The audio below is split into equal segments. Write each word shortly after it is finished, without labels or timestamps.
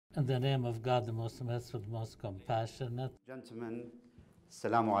In the name of God, the most merciful, most compassionate. Gentlemen,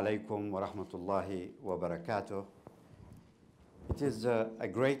 Assalamu alaikum wa rahmatullahi wa barakatuh. It is a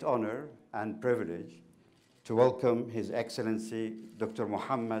great honor and privilege to welcome His Excellency Dr.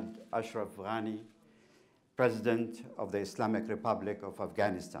 Mohammad Ashraf Ghani, President of the Islamic Republic of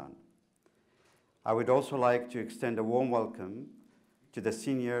Afghanistan. I would also like to extend a warm welcome to the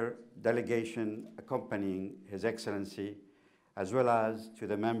senior delegation accompanying His Excellency, as well as to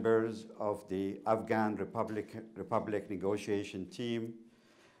the members of the Afghan Republic negotiation team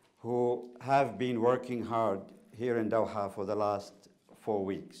who have been working hard here in Doha for the last 4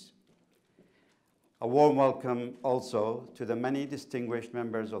 weeks. A warm welcome also to the many distinguished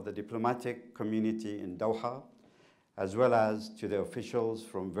members of the diplomatic community in Doha, as well as to the officials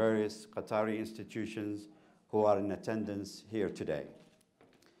from various Qatari institutions who are in attendance here today.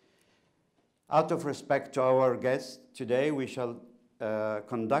 Out of respect to our guests, today we shall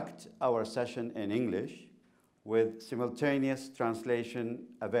conduct our session in English with simultaneous translation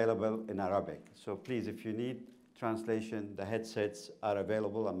available in Arabic. So please, if you need translation, the headsets are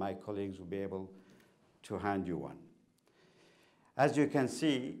available and my colleagues will be able to hand you one. As you can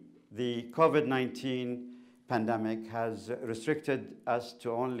see, the COVID-19 pandemic has restricted us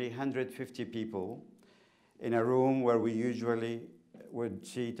to only 150 people in a room where we usually would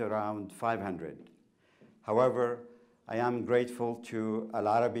seat around 500. However, I am grateful to Al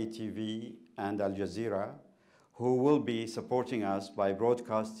Arabi TV and Al Jazeera, who will be supporting us by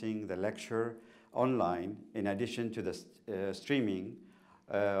broadcasting the lecture online in addition to the streaming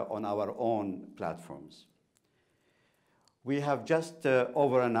on our own platforms. We have just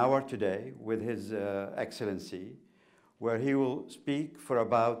over an hour today with His Excellency, where he will speak for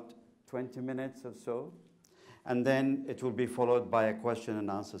about 20 minutes or so, and then it will be followed by a question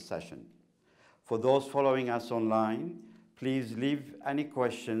and answer session. For those following us online, please leave any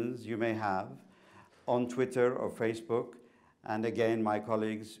questions you may have on Twitter or Facebook, and again, my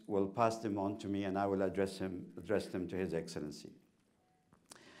colleagues will pass them on to me and I will address them to His Excellency.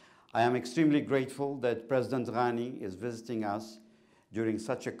 I am extremely grateful that President Ghani is visiting us during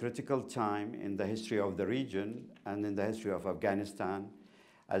such a critical time in the history of the region and in the history of Afghanistan,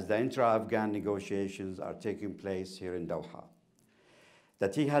 as the intra-Afghan negotiations are taking place here in Doha.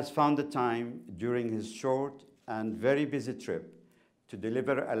 That he has found the time during his short and very busy trip to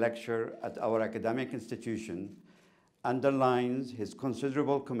deliver a lecture at our academic institution underlines his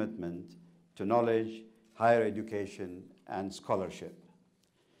considerable commitment to knowledge, higher education, and scholarship.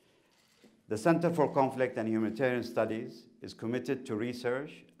 The Center for Conflict and Humanitarian Studies is committed to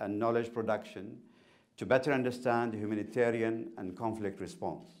research and knowledge production to better understand humanitarian and conflict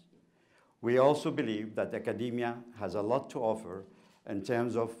response. We also believe that academia has a lot to offer in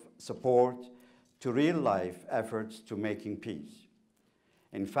terms of support to real-life efforts to making peace.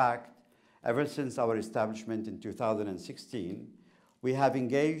 In fact, ever since our establishment in 2016, we have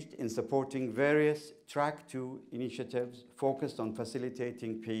engaged in supporting various Track 2 initiatives focused on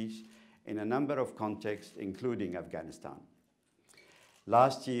facilitating peace in a number of contexts, including Afghanistan.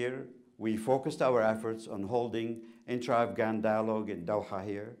 Last year, we focused our efforts on holding intra-Afghan dialogue in Doha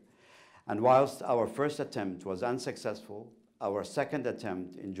here, and whilst our first attempt was unsuccessful, our second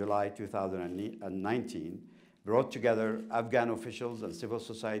attempt in July 2019 brought together Afghan officials and civil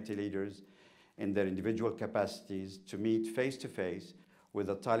society leaders in their individual capacities to meet face-to-face with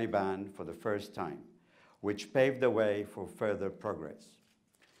the Taliban for the first time, which paved the way for further progress.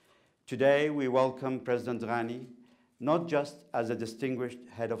 Today, we welcome President Ghani, not just as a distinguished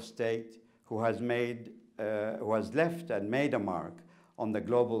head of state who has left and made a mark on the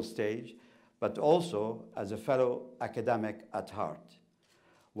global stage, but also as a fellow academic at heart.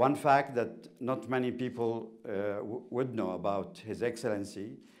 One fact that not many people would know about His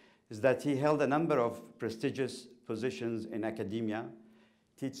Excellency is that he held a number of prestigious positions in academia,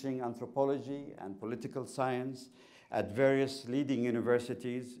 teaching anthropology and political science at various leading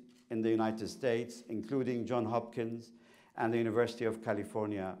universities in the United States, including Johns Hopkins and the University of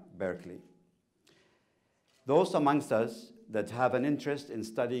California, Berkeley. Those amongst us that have an interest in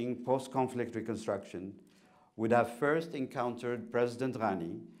studying post-conflict reconstruction would have first encountered President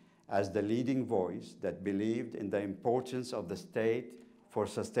Ghani as the leading voice that believed in the importance of the state for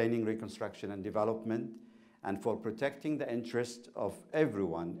sustaining reconstruction and development and for protecting the interests of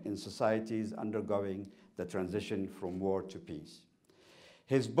everyone in societies undergoing the transition from war to peace.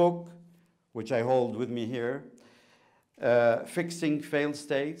 His book, which I hold with me here, Fixing Failed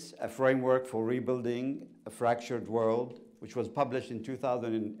States, A Framework for Rebuilding a Fractured World, which was published in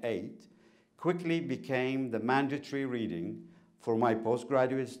 2008, quickly became the mandatory reading for my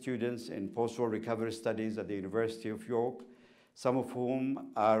postgraduate students in post-war recovery studies at the University of York, some of whom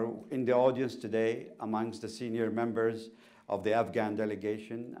are in the audience today amongst the senior members of the Afghan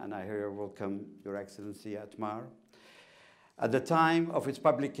delegation, and I here welcome Your Excellency Atmar. At the time of its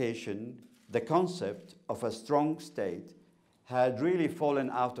publication, the concept of a strong state had really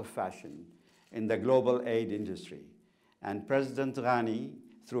fallen out of fashion in the global aid industry, and President Ghani,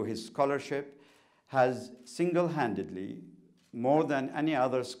 through his scholarship, has single-handedly, more than any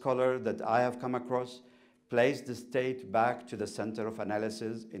other scholar that I have come across, placed the state back to the center of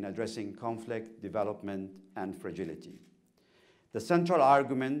analysis in addressing conflict, development, and fragility. The central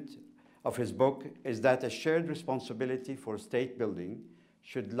argument of his book is that a shared responsibility for state building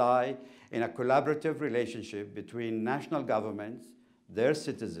should lie in a collaborative relationship between national governments, their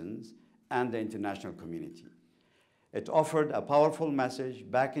citizens, and the international community. It offered a powerful message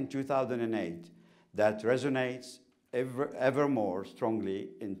back in 2008 that resonates ever more strongly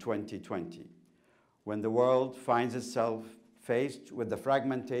in 2020, when the world finds itself faced with the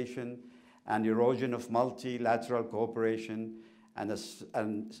fragmentation and erosion of multilateral cooperation and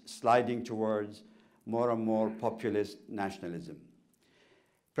sliding towards more and more populist nationalism.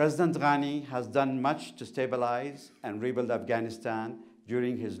 President Ghani has done much to stabilize and rebuild Afghanistan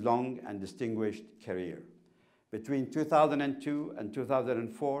during his long and distinguished career. Between 2002 and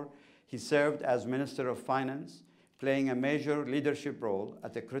 2004, he served as Minister of Finance, playing a major leadership role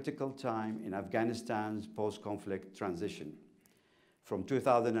at a critical time in Afghanistan's post-conflict transition. From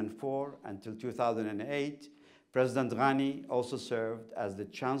 2004 until 2008, President Ghani also served as the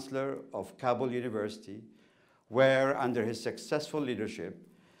Chancellor of Kabul University, where, under his successful leadership,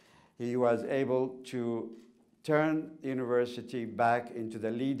 he was able to turn the university back into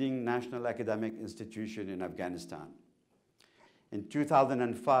the leading national academic institution in Afghanistan. In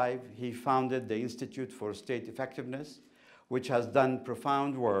 2005, he founded the Institute for State Effectiveness, which has done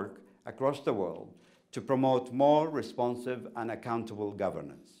profound work across the world to promote more responsive and accountable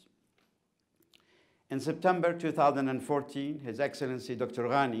governance. In September 2014, His Excellency Dr.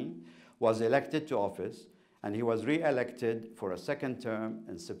 Ghani was elected to office, and he was re-elected for a second term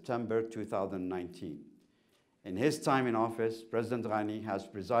in September 2019. In his time in office, President Ghani has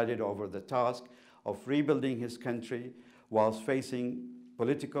presided over the task of rebuilding his country whilst facing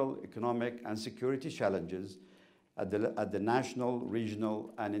political, economic, and security challenges at the national,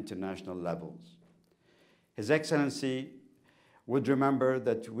 regional, and international levels. His Excellency would remember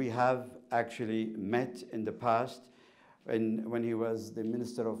that we have actually met in the past when he was the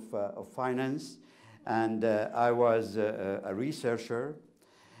Minister of Finance, and I was a researcher.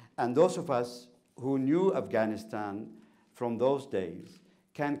 And those of us who knew Afghanistan from those days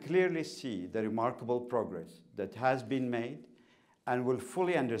can clearly see the remarkable progress that has been made and will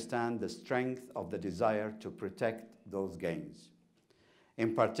fully understand the strength of the desire to protect those gains.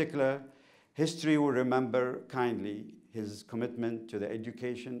 In particular, history will remember kindly his commitment to the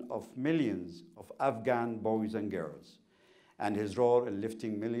education of millions of Afghan boys and girls, and his role in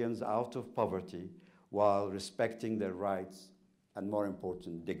lifting millions out of poverty while respecting their rights and, more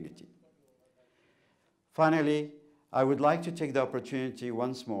important, dignity. Finally, I would like to take the opportunity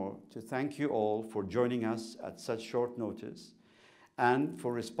once more to thank you all for joining us at such short notice and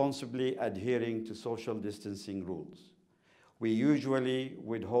for responsibly adhering to social distancing rules. We usually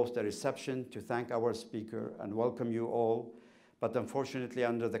would host a reception to thank our speaker and welcome you all, but unfortunately,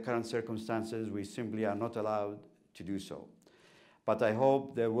 under the current circumstances, we simply are not allowed to do so. But I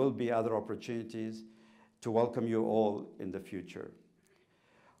hope there will be other opportunities to welcome you all in the future.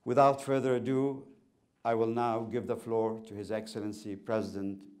 Without further ado, I will now give the floor to His Excellency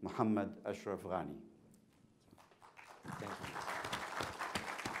President Mohammad Ashraf Ghani. Thank you.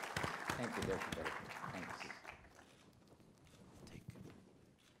 Thank you, Dr. Director. Thanks.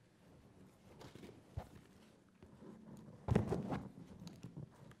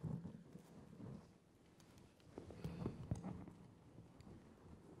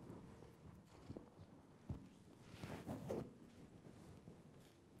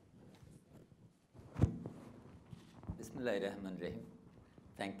 Bismillahirrahmanirrahim.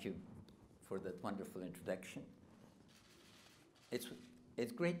 Thank you for that wonderful introduction.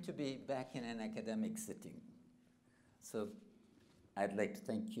 It's great to be back in an academic setting. So I'd like to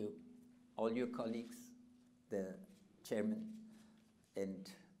thank you, all your colleagues, the chairman, and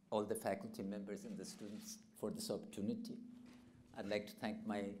all the faculty members and the students for this opportunity. I'd like to thank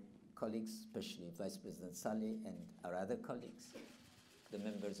my colleagues, especially Vice President Saleh and our other colleagues, the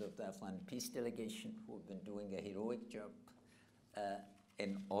members of the Afghan peace delegation who have been doing a heroic job,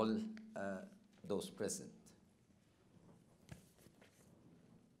 and all those present.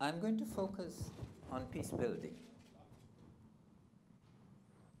 I'm going to focus on peace building.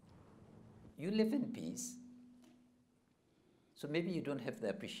 You live in peace, So maybe you don't have the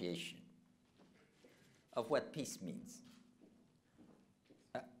appreciation of what peace means.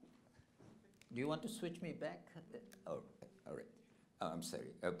 Do you want to switch me back? Oh, all right. Oh, I'm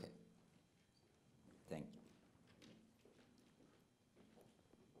sorry. Okay. Thank you.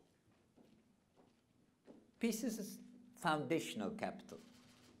 Peace is foundational capital.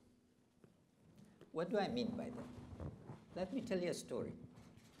 What do I mean by that? Let me tell you a story.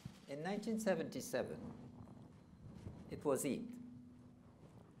 In 1977, it was Eid.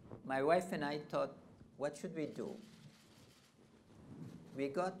 My wife and I thought, what should we do? We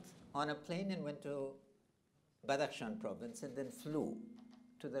got on a plane and went to Badakhshan province and then flew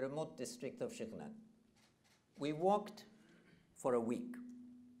to the remote district of Ghani. We walked for a week.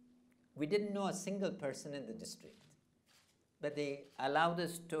 We didn't know a single person in the district, but they allowed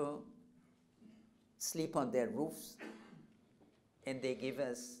us to sleep on their roofs, and they gave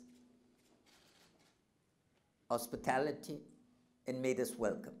us hospitality and made us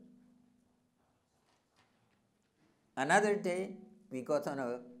welcome. Another day, we got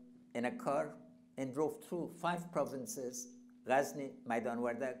in a car and drove through 5 provinces: Ghazni, Maidan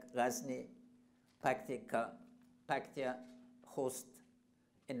Wardak, Ghazni, Paktia, Khost,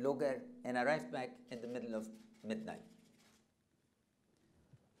 and Logar, and arrived back in the middle of midnight.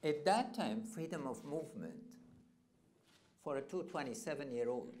 At that time, freedom of movement for a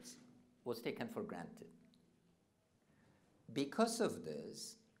 27-year-olds was taken for granted. Because of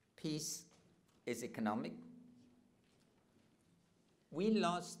this, peace is economic. We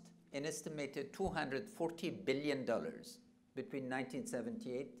lost an estimated $240 billion between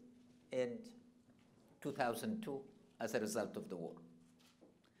 1978 and 2002 as a result of the war.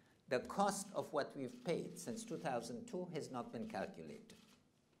 The cost of what we've paid since 2002 has not been calculated.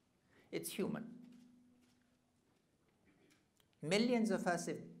 It's human. Millions of us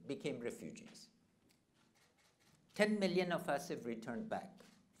became refugees. 10 million of us have returned back.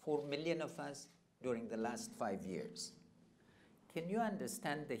 4 million of us during the last 5 years. Can you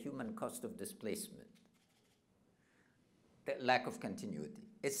understand the human cost of displacement? The lack of continuity.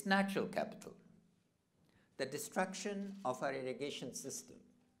 It's natural capital. The destruction of our irrigation system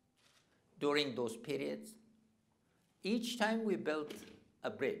during those periods, each time we built a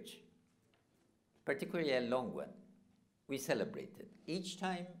bridge, particularly a long one, we celebrated. Each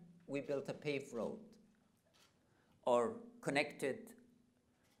time we built a paved road or connected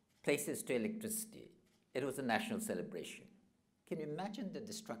places to electricity, it was a national celebration. Can you imagine the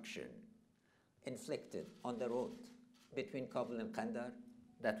destruction inflicted on the road between Kabul and Kandahar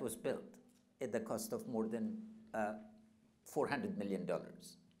that was built at the cost of more than $400 million?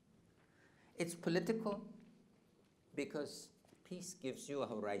 It's political because peace gives you a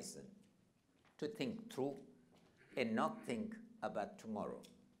horizon to think through and not think about tomorrow.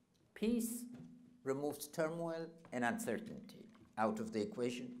 Peace removes turmoil and uncertainty out of the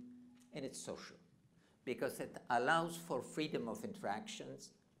equation, and it's social because it allows for freedom of interactions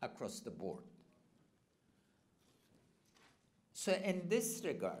across the board. So in this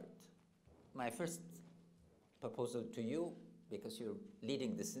regard, my first proposal to you, because you're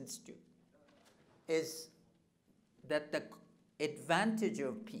leading this institute, is that the advantage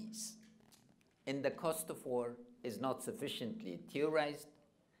of peace in the cost of war is not sufficiently theorized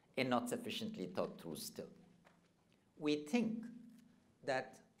and not sufficiently thought through still. We think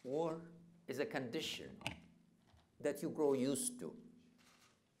that war is a condition that you grow used to.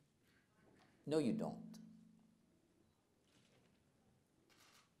 No, you don't.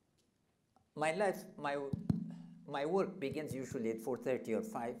 My work begins usually at 4:30 or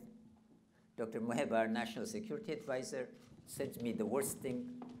 5. Dr. Mohammad, our national security advisor, sends me the worst thing,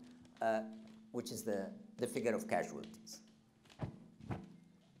 which is the figure of casualties.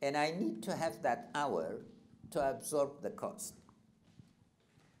 And I need to have that hour to absorb the cost.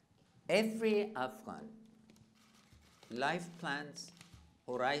 Every Afghan, life plans,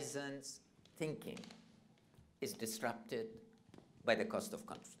 horizons, thinking is disrupted by the cost of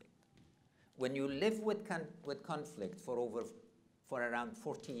conflict. When you live with conflict for around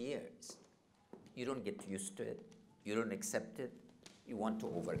 40 years, you don't get used to it, you don't accept it, you want to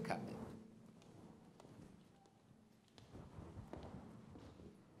overcome it.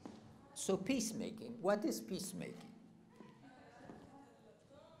 So peacemaking, what is peacemaking?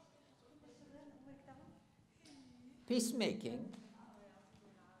 Peacemaking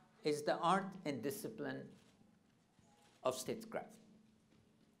is the art and discipline of statecraft.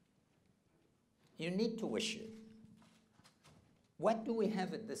 You need to wish it. What do we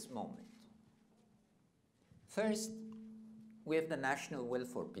have at this moment? First, we have the national will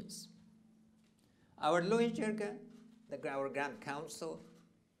for peace. Our Loya Jirga, our Grand Council,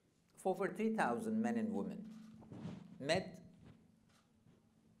 of over 3,000 men and women, met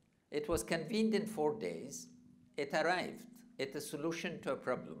It was convened in 4 days. It arrived at a solution to a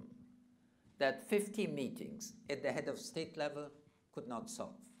problem that 50 meetings at the head of state level could not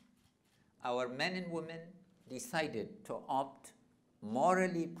solve. Our men and women decided to opt,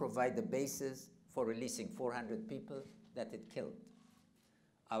 morally provide the basis for releasing 400 people that it killed.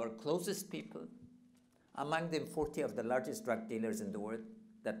 Our closest people, among them 40 of the largest drug dealers in the world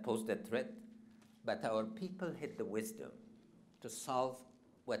that posed a threat, but our people had the wisdom to solve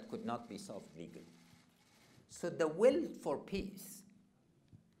what could not be solved legally. So the will for peace,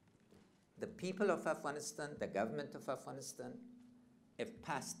 the people of Afghanistan, the government of Afghanistan, have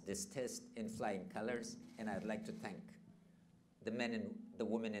passed this test in flying colors, and I'd like to thank the men and the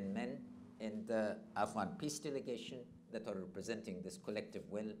women and men in the Afghan peace delegation that are representing this collective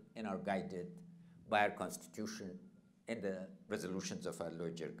will and are guided by our constitution and the resolutions of our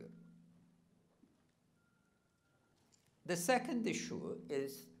Lord Jirga. The second issue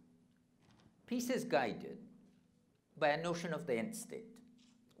is peace is guided by a notion of the end state.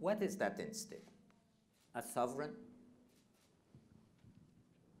 What is that end state? A sovereign,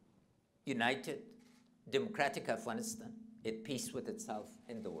 united, democratic Afghanistan at peace with itself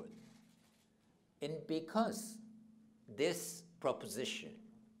and the world. And because this proposition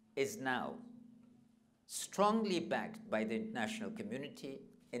is now strongly backed by the international community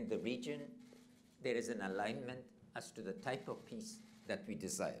in the region, there is an alignment as to the type of peace that we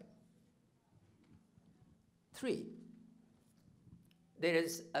desire. 3, there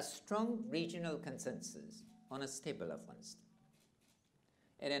is a strong regional consensus on a stable Afghanistan.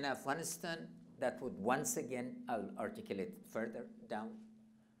 And an Afghanistan that would once again, I'll articulate it further down,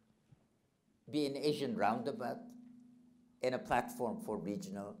 be an Asian roundabout and a platform for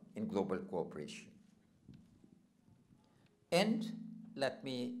regional and global cooperation. And let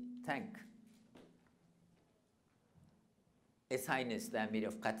me thank His Highness the Emir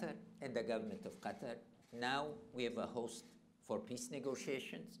of Qatar and the government of Qatar. Now we have a host for peace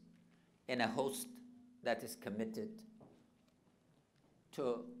negotiations and a host that is committed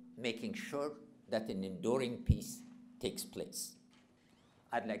to making sure that an enduring peace takes place.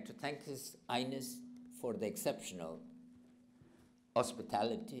 I'd like to thank His Highness for the exceptional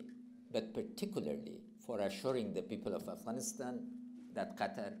hospitality, but particularly for assuring the people of Afghanistan that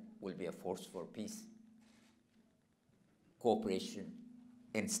Qatar will be a force for peace, cooperation,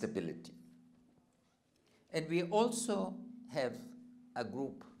 and stability. And we also have a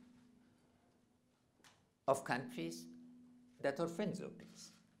group of countries that are friends of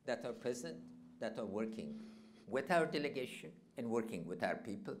peace, that are present, that are working with our delegation and working with our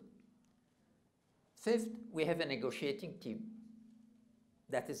people. 5th, we have a negotiating team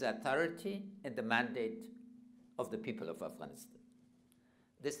that is authority and the mandate of the people of Afghanistan.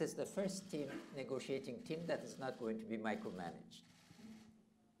 This is the first negotiating team that is not going to be micromanaged.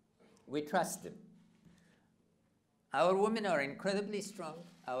 We trust them. Our women are incredibly strong.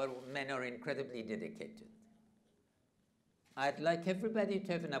 Our men are incredibly dedicated. I'd like everybody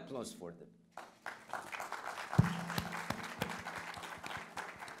to have an applause for them.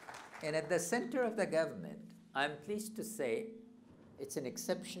 And at the center of the government, I'm pleased to say it's an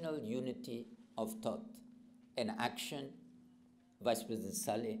exceptional unity of thought and action. Vice President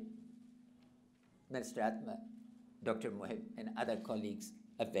Saleh, Minister Atma, Dr. Mohammad, and other colleagues,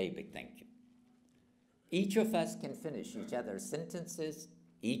 a very big thank you. Each of us can finish each other's sentences.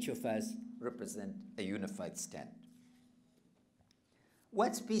 Each of us represent a unified stand.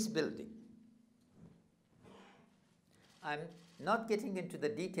 What's peace building? I'm not getting into the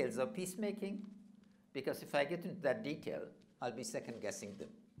details of peacemaking, because if I get into that detail, I'll be second guessing them.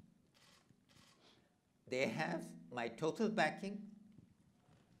 They have my total backing.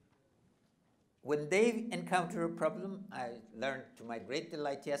 When they encounter a problem, I learned to my great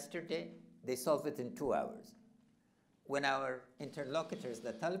delight yesterday, they solve it in 2 hours. When our interlocutors,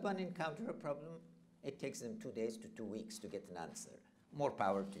 the Taliban, encounter a problem, it takes them 2 days to 2 weeks to get an answer. More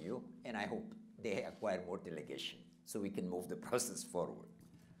power to you, and I hope they acquire more delegation so we can move the process forward.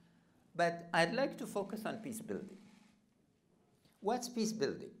 But I'd like to focus on peace building. What's peace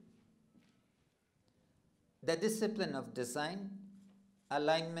building? The discipline of design,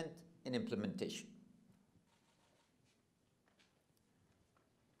 alignment, and implementation.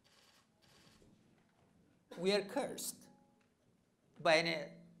 We are cursed by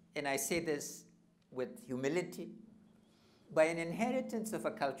and I say this with humility, by an inheritance of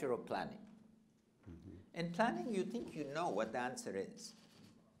a culture of planning. In planning, you think you know what the answer is.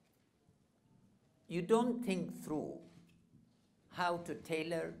 You don't think through how to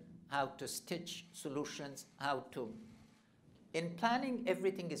tailor, how to stitch solutions, in planning,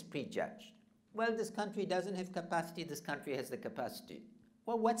 everything is prejudged. Well, this country doesn't have capacity, this country has the capacity.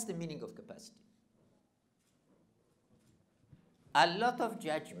 Well, what's the meaning of capacity? A lot of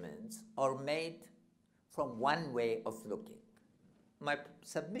judgments are made from one way of looking. My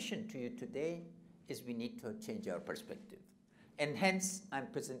submission to you today is we need to change our perspective. And hence, I'm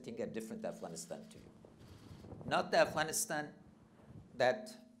presenting a different Afghanistan to you. Not the Afghanistan that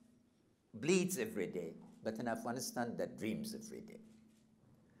bleeds every day, but an Afghanistan that dreams every day.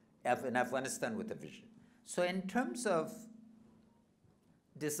 An Afghanistan with a vision. So in terms of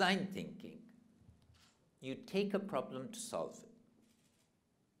design thinking, you take a problem to solve it.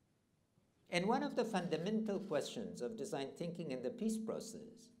 And one of the fundamental questions of design thinking in the peace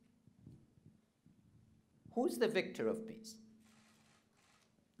process, who's the victor of peace?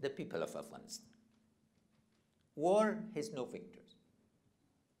 The people of Afghanistan. War has no victors.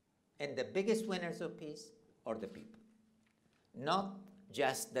 And the biggest winners of peace are the people. Not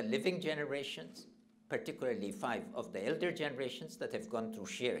just the living generations, particularly 5 of the elder generations that have gone through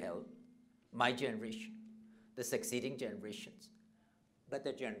sheer hell, my generation, the succeeding generations, but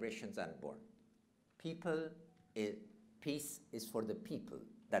the generations unborn. Peace is for the people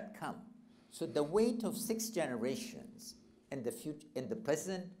that come. So the weight of 6 generations in the future, in the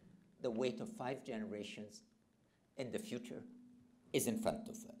present, the weight of 5 generations in the future is in front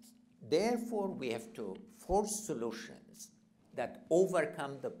of us. Therefore, we have to force solutions that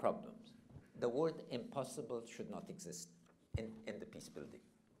overcome the problems. The word impossible should not exist in the peace building.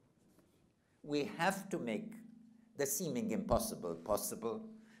 We have to make the seeming impossible possible,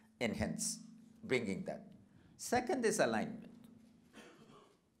 and hence bringing that. Second is alignment.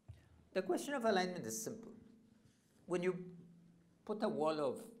 The question of alignment is simple. When you put a wall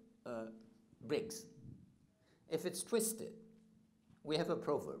of bricks, if it's twisted, we have a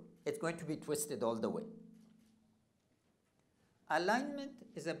proverb, it's going to be twisted all the way. Alignment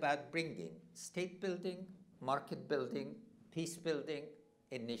is about bringing state building, market building, peace building,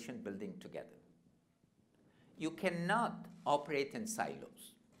 and nation building together. You cannot operate in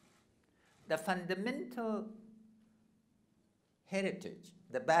silos. The fundamental heritage,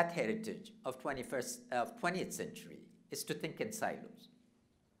 the bad heritage of 20th century is to think in silos.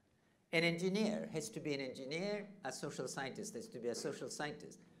 An engineer has to be an engineer, a social scientist has to be a social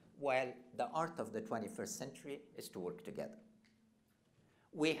scientist, while the art of the 21st century is to work together.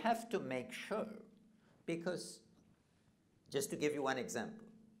 We have to make sure, because, just to give you one example,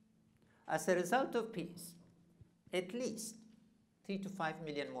 as a result of peace, at least 3 to 5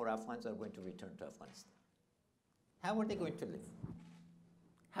 million more Afghans are going to return to Afghanistan. How are they going to live?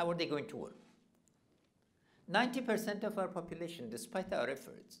 How are they going to work? 90% of our population, despite our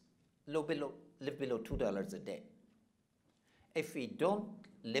efforts, live below $2 a day. If we don't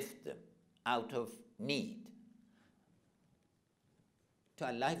lift them out of need to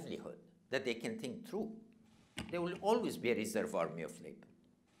a livelihood that they can think through, there will always be a reserve army of labor.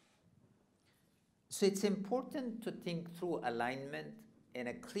 So it's important to think through alignment in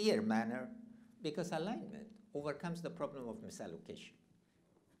a clear manner, because alignment overcomes the problem of misallocation.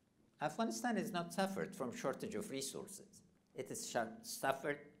 Afghanistan has not suffered from shortage of resources. It has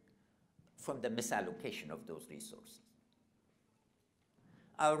suffered from the misallocation of those resources.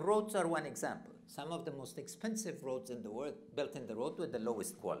 Our roads are one example. Some of the most expensive roads in the world built in the road with the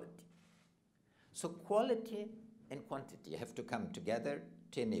lowest quality. So quality and quantity have to come together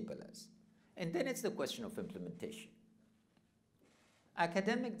to enable us. And then it's the question of implementation.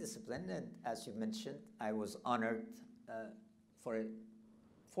 Academic discipline, and as you mentioned, I was honored for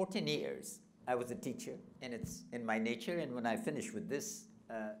 14 years. I was a teacher, and it's in my nature, and when I finish with this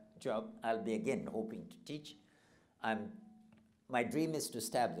job, I'll be again hoping to teach. My dream is to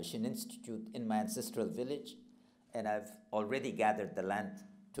establish an institute in my ancestral village, and I've already gathered the land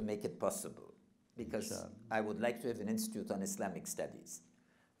to make it possible, because I would like to have an institute on Islamic studies,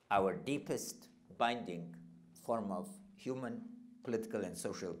 our deepest binding form of human, political, and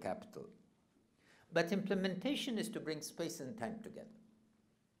social capital. But implementation is to bring space and time together.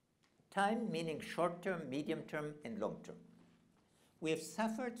 Time meaning short-term, medium-term, and long-term. We have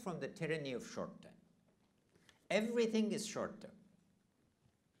suffered from the tyranny of short time. Everything is short-term.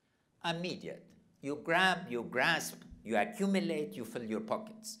 Immediate. You grab, you grasp, you accumulate, you fill your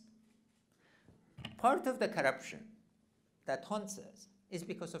pockets. Part of the corruption that haunts us is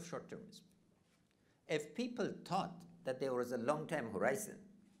because of short-termism. If people thought that there was a long-term horizon,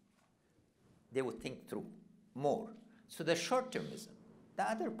 they would think through more. So the short-termism. The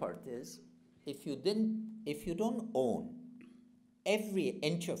other part is, if you don't own every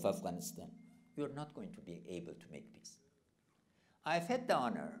inch of Afghanistan, you're not going to be able to make peace. I've had the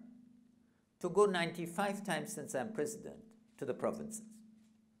honor to go 95 times since I'm president to the provinces.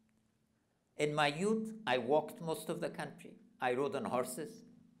 In my youth, I walked most of the country. I rode on horses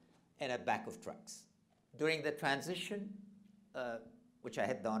and at back of trucks. During the transition, which I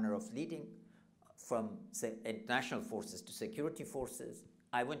had the honor of leading, from international forces to security forces,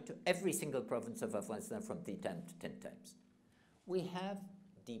 I went to every single province of Afghanistan from 3 times to 10 times. We have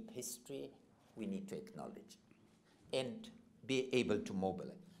deep history we need to acknowledge and be able to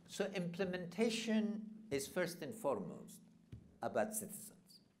mobilize. So implementation is first and foremost about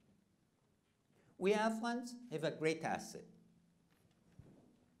citizens. We Afghans have a great asset,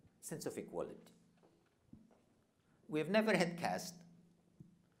 sense of equality. We have never had caste.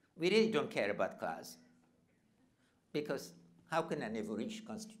 We really don't care about class, because how can an Ivorish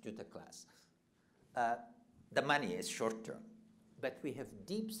constitute a class? The money is short term, but we have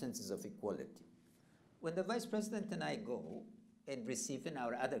deep senses of equality. When the Vice President and I go and receive in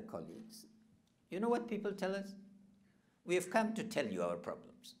our other colleagues, you know what people tell us? We have come to tell you our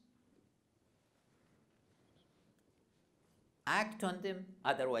problems. Act on them,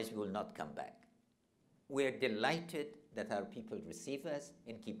 otherwise we will not come back. We're delighted that our people receive us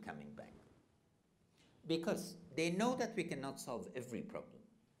and keep coming back. Because they know that we cannot solve every problem,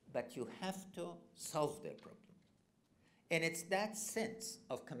 but you have to solve their problem. And it's that sense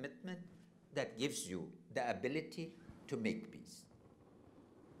of commitment that gives you the ability to make peace.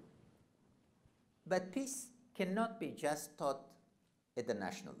 But peace cannot be just taught at the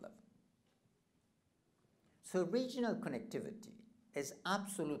national level. So regional connectivity is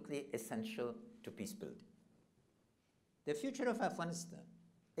absolutely essential to peace building. The future of Afghanistan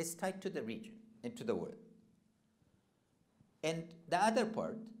is tied to the region and to the world. And the other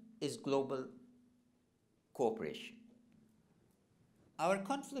part is global cooperation. Our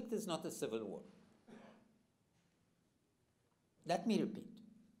conflict is not a civil war. Let me repeat,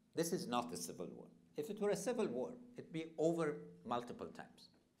 this is not a civil war. If it were a civil war, it'd be over multiple times.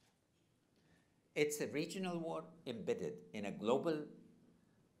 It's a regional war embedded in a global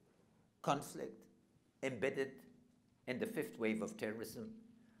conflict, embedded in the 5th wave of terrorism,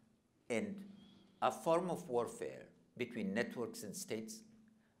 and a form of warfare between networks and states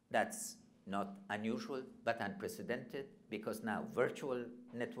that's not unusual but unprecedented, because now virtual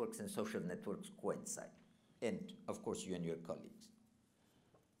networks and social networks coincide, and of course you and your colleagues.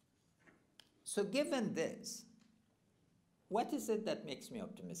 So given this, what is it that makes me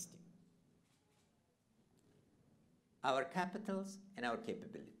optimistic? Our capitals and our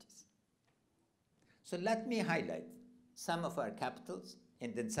capabilities. So let me highlight some of our capitals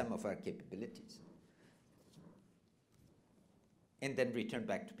and then some of our capabilities, and then return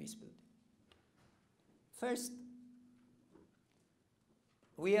back to peace building. First,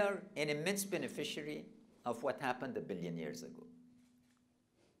 we are an immense beneficiary of what happened 1 billion years ago.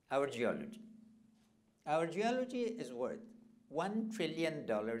 Our geology. Our geology is worth $1 trillion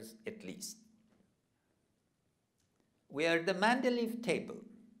at least. We are the Mendeleev table.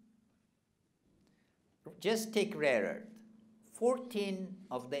 Just take rare earth. 14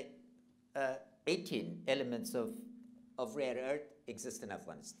 of the 18 elements of rare earth exist in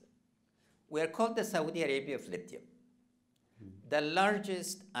Afghanistan. We are called the Saudi Arabia of lithium, the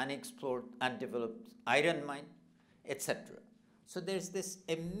largest unexplored, undeveloped iron mine, etc. So there's this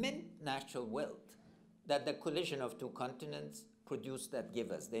immense natural wealth that the collision of 2 continents produced, that give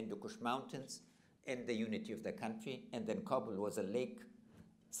us the Hindu Kush Mountains and the unity of the country. And then Kabul was a lake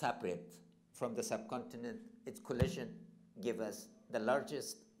separate from the subcontinent. Its collision gave us the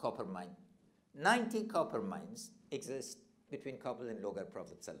largest copper mine. 90 copper mines exist between Kabul and Logar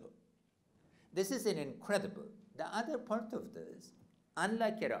province alone. This is an incredible. The other part of this,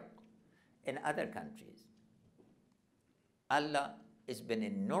 unlike Iraq and other countries, Allah has been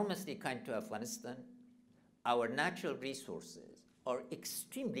enormously kind to Afghanistan. Our natural resources are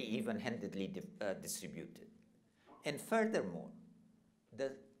extremely even-handedly distributed. And furthermore,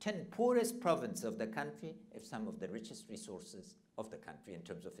 the 10 poorest provinces of the country have some of the richest resources of the country in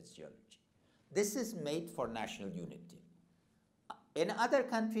terms of its geology. This is made for national unity. In other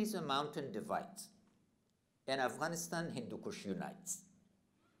countries, a mountain divides. In Afghanistan, Hindu Kush unites.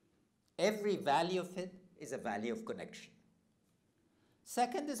 Every valley of it is a valley of connection.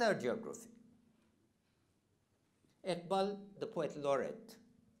 Second is our geography. Iqbal, the poet laureate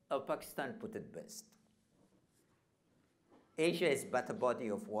of Pakistan, put it best. Asia is but a body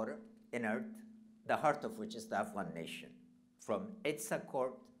of water, inert, the heart of which is the Afghan nation. From its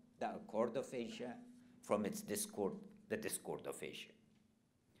accord, the accord of Asia; from its discord, the discord of Asia.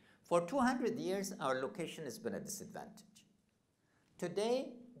 For 200 years, our location has been a disadvantage.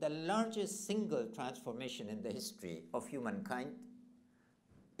 Today, the largest single transformation in the history of humankind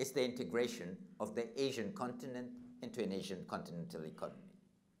is the integration of the Asian continent into an Asian continental economy.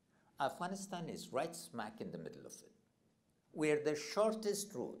 Afghanistan is right smack in the middle of it. We're the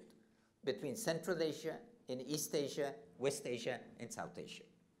shortest route between Central Asia and East Asia, West Asia, and South Asia.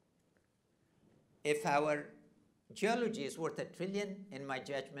 If our geology is worth $1 trillion, in my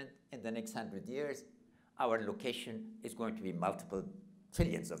judgment, in the next 100 years, our location is going to be multiple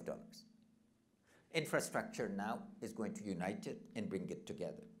trillions of dollars. Infrastructure now is going to unite it and bring it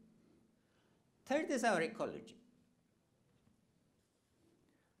together. Third is our ecology.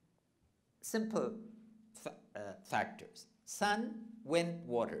 Simple factors: sun, wind,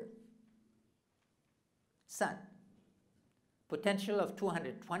 water. Sun, potential of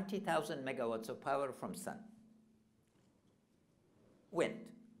 220,000 megawatts of power from sun. Wind,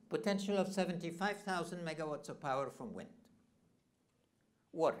 potential of 75,000 megawatts of power from wind.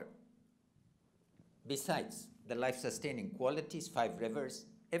 Water, besides the life-sustaining qualities, 5 rivers,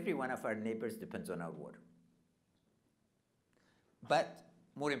 every one of our neighbors depends on our water. But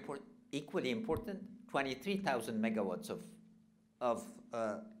more important, equally important, 23,000 megawatts of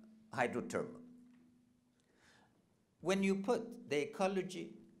hydrothermal. When you put the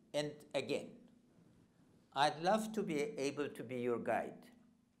ecology, and again, I'd love to be able to be your guide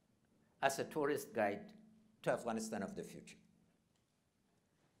as a tourist guide to Afghanistan of the future.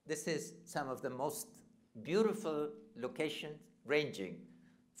 This is some of the most beautiful locations, ranging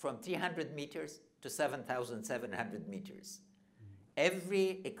from 300 meters to 7,700 meters.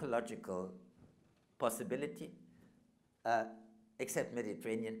 Every ecological possibility, except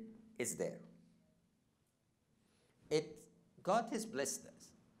Mediterranean, is there. God has blessed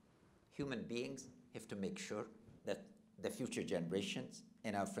us. Human beings have to make sure that the future generations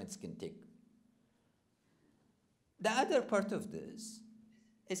and our friends can take. The other part of this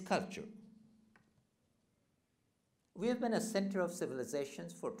is culture. We have been a center of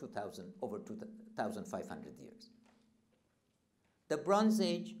civilizations for over 2,500 years. The Bronze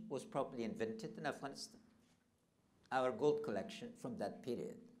Age was probably invented in Afghanistan. Our gold collection from that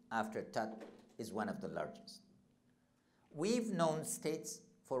period, after Tat, is one of the largest. We've known states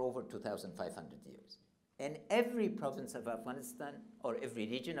for over 2,500 years. And every province of Afghanistan, or every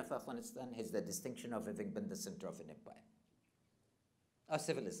region of Afghanistan, has the distinction of having been the center of an empire. Our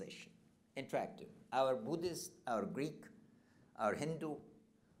civilization, interactive. Our Buddhist, our Greek, our Hindu.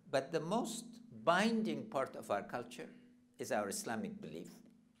 But the most binding part of our culture is our Islamic belief.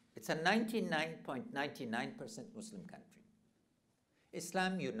 It's a 99.99% Muslim country.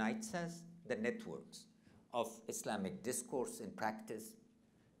 Islam unites us, the networks of Islamic discourse and practice.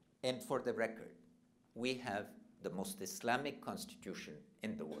 And for the record, we have the most Islamic constitution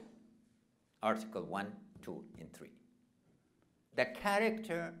in the world. Article 1, 2, and 3. The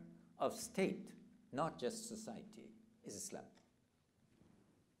character of state, not just society, is Islam.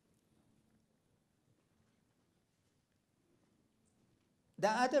 The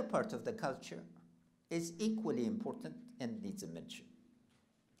other part of the culture is equally important and needs a mention.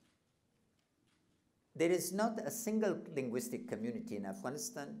 There is not a single linguistic community in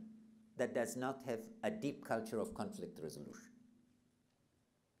Afghanistan that does not have a deep culture of conflict resolution.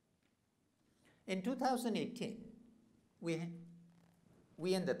 In 2018, we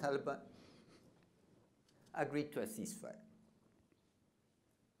and the Taliban agreed to a ceasefire.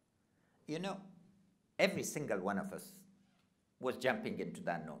 You know, every single one of us was jumping into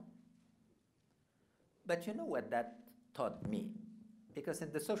the unknown. But you know what that taught me? Because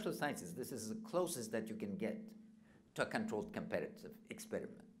in the social sciences, this is the closest that you can get to a controlled comparative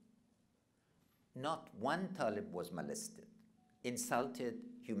experiment. Not one Talib was molested, insulted,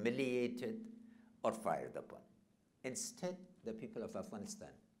 humiliated, or fired upon. Instead, the people of Afghanistan,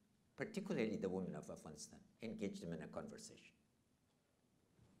 particularly the women of Afghanistan, engaged them in a conversation.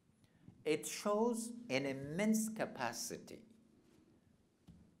 It shows an immense capacity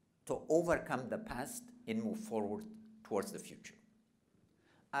to overcome the past and move forward towards the future.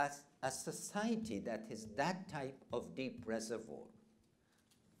 As a society that has that type of deep reservoir,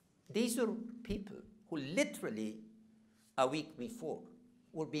 these are people who literally a week before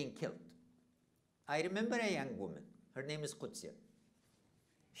were being killed. I remember a young woman, her name is Qudsiya.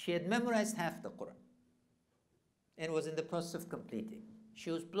 She had memorized half the Quran and was in the process of completing.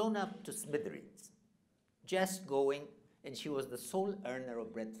 She was blown up to smithereens, just going, and she was the sole earner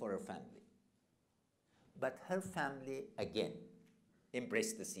of bread for her family. But her family, again,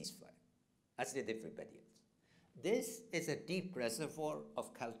 embraced the ceasefire, as did everybody else. This is a deep reservoir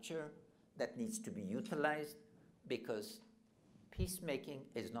of culture that needs to be utilized, because peacemaking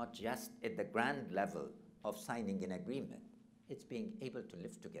is not just at the grand level of signing an agreement. It's being able to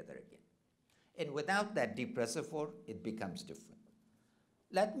live together again. And without that deep reservoir, it becomes different.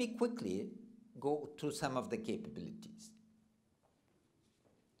 Let me quickly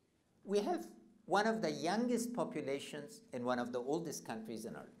we one of the youngest populations in one of the oldest countries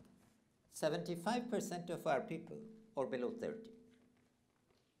in Earth. 75% of our people are below 30.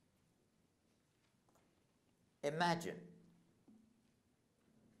 Imagine,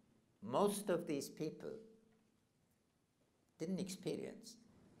 most of these people didn't experience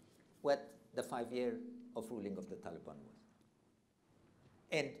what the 5 year of ruling of the Taliban was.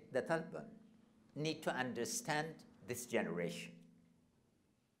 And the Taliban need to understand this generation.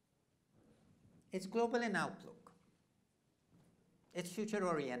 It's global in outlook. It's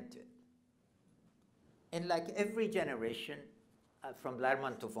future-oriented. And like every generation, from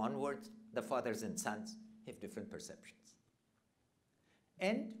Lermontov onwards, the fathers and sons have different perceptions.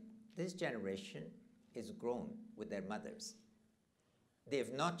 And this generation is grown with their mothers. They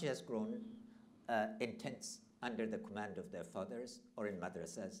have not just grown in tents under the command of their fathers or in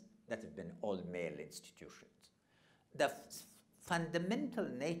madrasas that have been all male institutions. The fundamental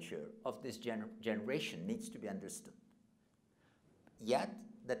nature of this generation needs to be understood. Yet,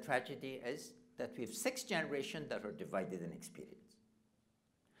 the tragedy is that we have 6 generations that are divided in experience.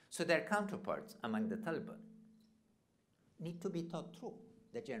 So their counterparts among the Taliban need to be taught through.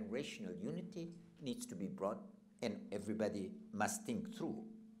 The generational unity needs to be brought, and everybody must think through.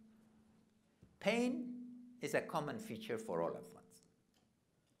 Pain is a common feature for all of us.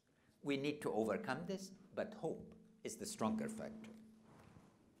 We need to overcome this, but hope is the stronger factor.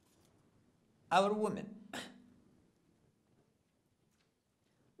 Our women.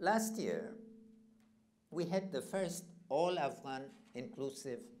 Last year, we had the first all-Afghan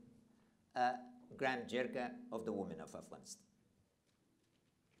inclusive Grand Jirga of the women of Afghanistan.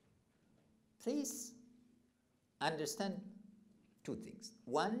 Please understand 2 things.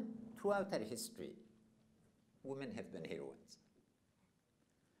 One, throughout our history, women have been heroines.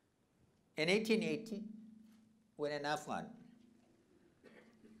 In 1880, when an Afghan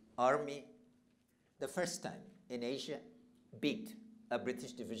army, the first time in Asia, beat a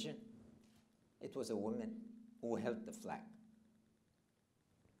British division, it was a woman who held the flag.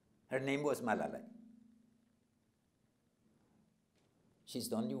 Her name was Malala. She's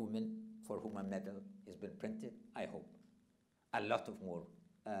the only woman for whom a medal has been printed, I hope. A lot of more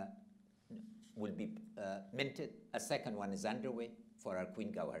will be minted. A second one is underway for our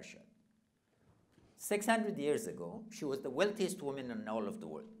Queen Gawhar Shah. 600 years ago, she was the wealthiest woman in all of the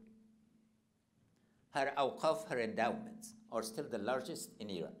world. Her awqaf, her endowments, are still the largest in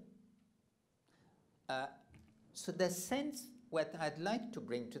Iran. So the sense, what I'd like to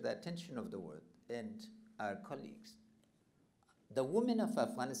bring to the attention of the world and our colleagues, the women of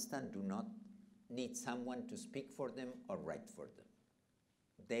Afghanistan do not need someone to speak for them or write for them.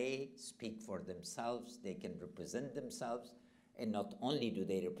 They speak for themselves, they can represent themselves, and not only do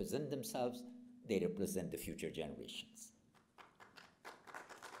they represent themselves, they represent the future generations.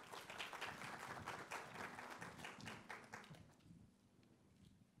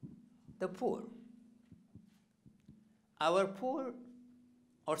 The poor. Our poor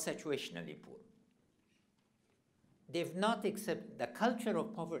are situationally poor. They've not accepted, the culture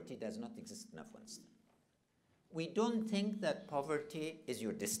of poverty does not exist in Afghanistan. We don't think that poverty is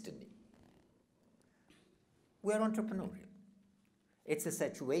your destiny. We are entrepreneurial. It's a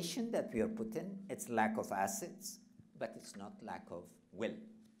situation that we are put in. It's lack of assets, but it's not lack of will.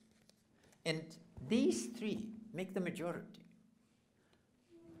 And these 3 make the majority.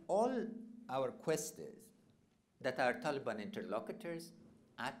 All our quest is that our Taliban interlocutors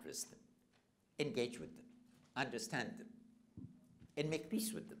address them, engage with them, understand them, and make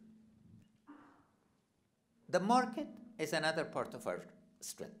peace with them. The market is another part of our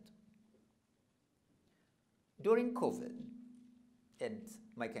strength. During COVID, and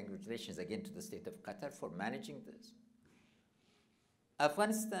my congratulations again to the state of Qatar for managing this,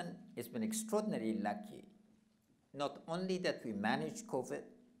 Afghanistan has been extraordinarily lucky, not only that we managed COVID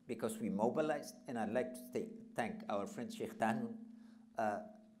because we mobilized, and I'd like to thank our friend Sheikh Tanun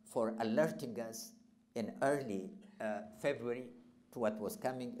for alerting us in early February to what was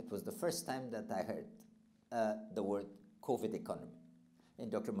coming. It was the first time that I heard the word COVID economy.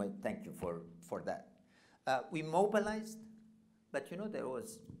 And Dr. Mohammad, thank you for that. We mobilized, but you know, there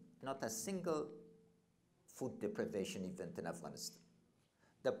was not a single food deprivation event in Afghanistan.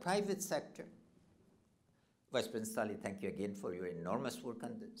 The private sector, Vice President Salih, thank you again for your enormous work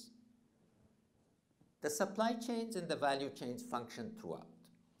on this. The supply chains and the value chains function throughout.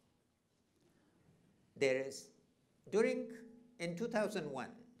 There is, in 2001,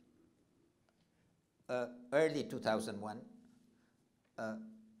 early 2001,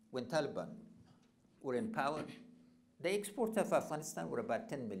 when Taliban were in power, the exports of Afghanistan were about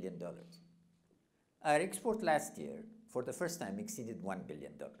 $10 million. Our export last year, for the first time, exceeded $1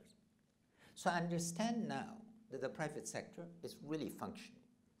 billion. So I understand now that the private sector is really functioning.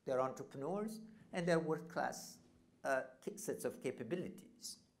 They're entrepreneurs and they're world-class sets of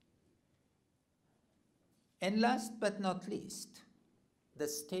capabilities. And last but not least, the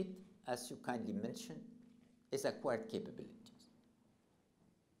state, as you kindly mentioned, is acquired capabilities.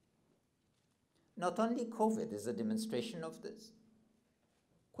 Not only COVID is a demonstration of this.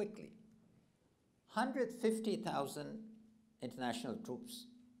 Quickly, 150,000 international troops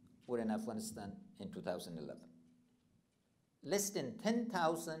were in Afghanistan in 2011. Less than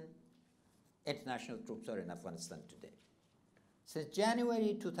 10,000 international troops are in Afghanistan today. Since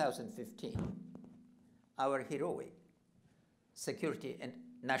January 2015, our heroic security and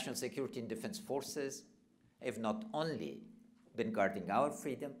national security and defense forces have not only been guarding our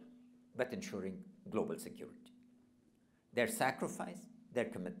freedom, but ensuring global security. Their sacrifice, their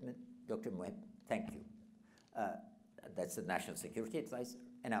commitment, Dr. Mohammad, thank you. That's the National Security Advisor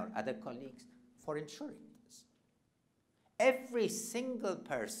and our other colleagues for ensuring this. Every single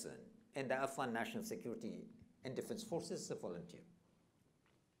person in the Afghan National Security and Defense Forces is a volunteer.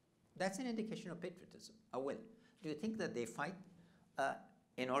 That's an indication of patriotism, a will. Do you think that they fight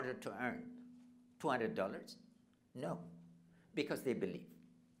in order to earn $200? No, because they believe.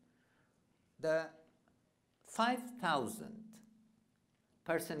 The 5,000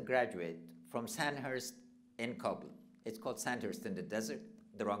 person graduate from Sandhurst in Kabul. It's called Sandhurst in the desert,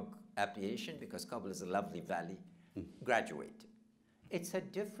 the wrong application because Kabul is a lovely valley, graduated. It's a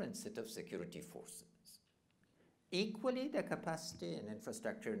different set of security forces. Equally, the capacity and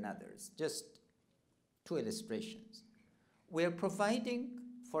infrastructure and others. Just two illustrations. We're providing,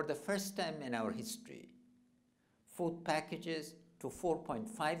 for the first time in our history, food packages to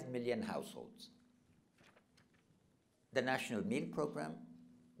 4.5 million households. The National Meal Program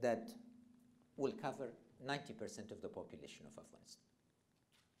that will cover 90% of the population of Afghanistan.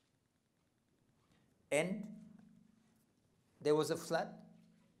 And there was a flood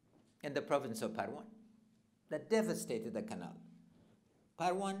in the province of Parwan that devastated the canal.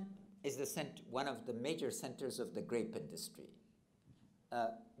 Parwan is one of the major centers of the grape industry,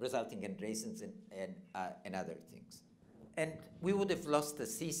 resulting in raisins and other things. And we would have lost a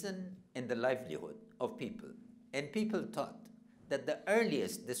season in the livelihood of people. And people thought that the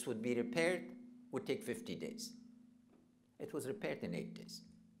earliest this would be repaired would take 50 days. It was repaired in 8 days.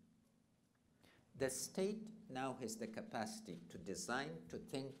 The state now has the capacity to design, to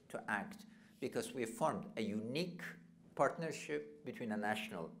think, to act, because we have formed a unique partnership between a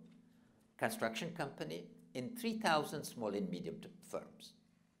national construction company and 3,000 small and medium firms.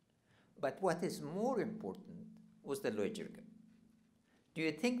 But what is more important was the Loyjirga. Do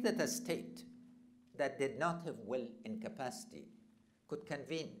you think that a state that did not have will and capacity could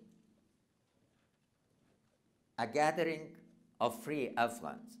convene a gathering of free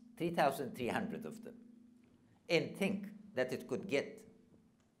Afghans, 3,300 of them, and think that it could get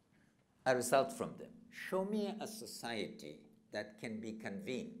a result from them? Show me a society that can be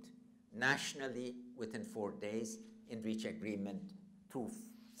convened nationally within 4 days and reach agreement through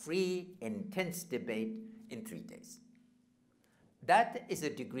free, intense debate in 3 days. That is a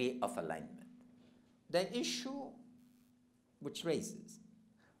degree of alignment. The issue which raises,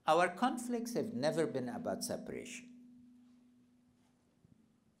 our conflicts have never been about separation.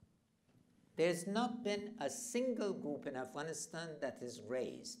 There's not been a single group in Afghanistan that has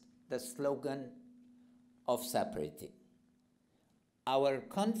raised the slogan of separating. Our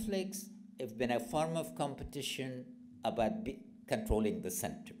conflicts have been a form of competition about controlling the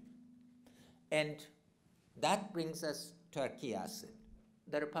center. And that brings us to our key asset,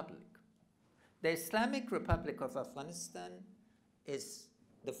 the Republic. The Islamic Republic of Afghanistan is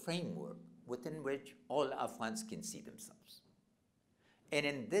the framework within which all Afghans can see themselves. And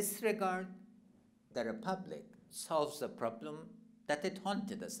in this regard, the Republic solves a problem that had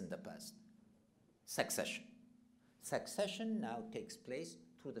haunted us in the past: succession. Succession now takes place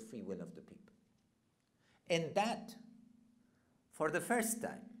through the free will of the people. And that, for the first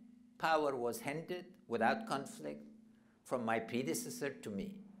time, power was handed without conflict from my predecessor to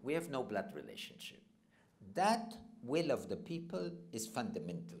me. We have no blood relationship. That will of the people is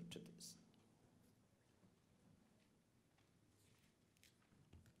fundamental to this.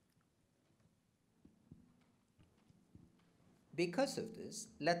 Because of this,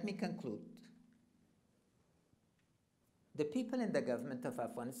 let me conclude. The people in the government of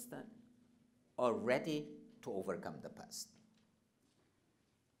Afghanistan are ready to overcome the past.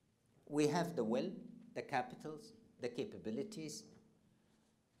 We have the will, the capitals, the capabilities,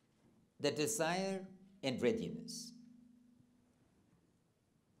 the desire and readiness.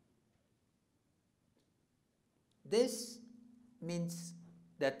 This means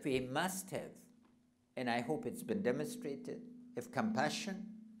that we must have, and I hope it's been demonstrated, of compassion,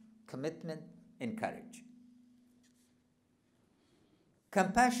 commitment, and courage.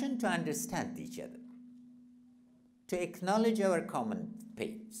 Compassion to understand each other, to acknowledge our common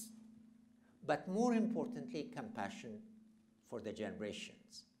pains, but more importantly, compassion for the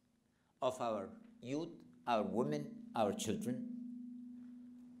generations of our youth, our women, our children,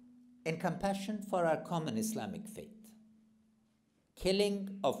 and compassion for our common Islamic faith.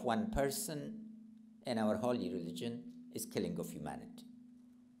 Killing of one person in our holy religion is killing of humanity.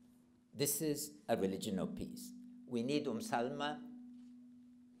 This is a religion of peace. We need Salma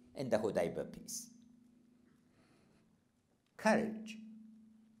and the Hudaybah peace. Courage.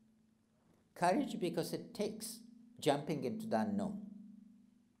 Courage because it takes jumping into the unknown.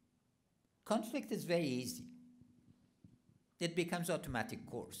 Conflict is very easy. It becomes automatic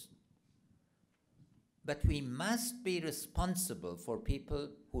course. But we must be responsible for people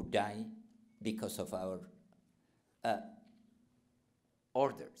who die because of our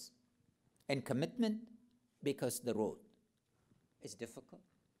orders. And commitment because the road is difficult,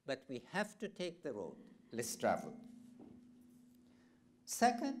 but we have to take the road less traveled.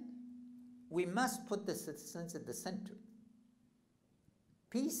 Second, we must put the citizens at the center.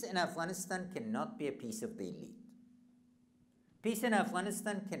 Peace in Afghanistan cannot be a peace of the elite. Peace in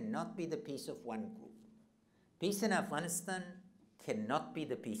Afghanistan cannot be the peace of one group. Peace in Afghanistan cannot be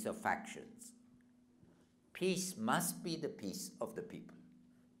the peace of factions. Peace must be the peace of the people.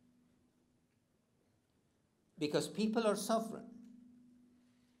 Because people are sovereign.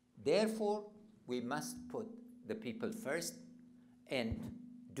 Therefore, we must put the people first and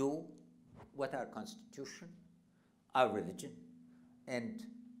do what our constitution, our religion, and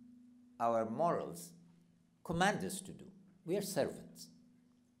our morals command us to do. We are servants.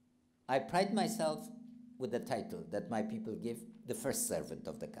 I pride myself with the title that my people give, the first servant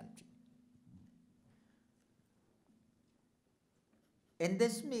of the country. And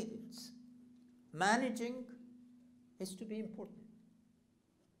this means managing is to be important.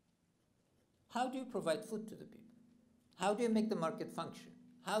 How do you provide food to the people? How do you make the market function?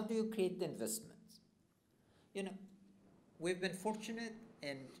 How do you create the investments? You know, we've been fortunate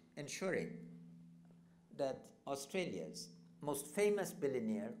in ensuring that Australia's most famous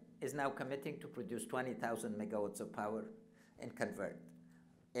billionaire is now committing to produce 20,000 megawatts of power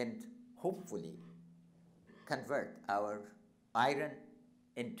and hopefully convert our iron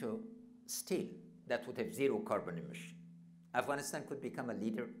into steel that would have zero carbon emission. Afghanistan could become a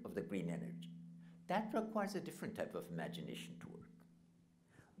leader of the green energy. That requires a different type of imagination to work.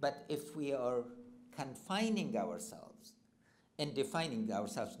 But if we are confining ourselves and defining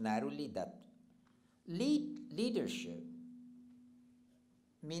ourselves narrowly, that leadership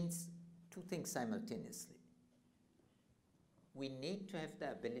means two things simultaneously. We need to have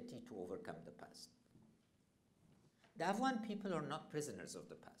the ability to overcome the past. The Afghan people are not prisoners of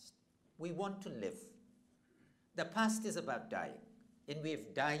the past. We want to live. The past is about dying, and we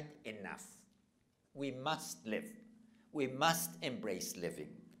have died enough. We must live. We must embrace living.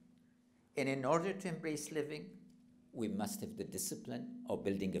 And in order to embrace living, we must have the discipline of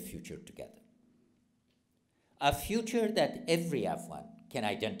building a future together. A future that every Afghan can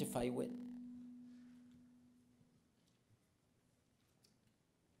identify with.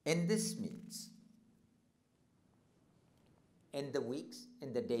 And this means, in the weeks,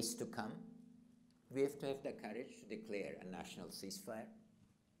 in the days to come, we have to have the courage to declare a national ceasefire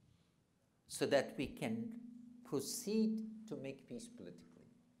so that we can proceed to make peace politically,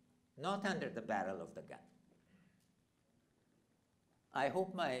 not under the barrel of the gun. I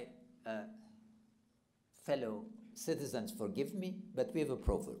hope my fellow citizens forgive me, but we have a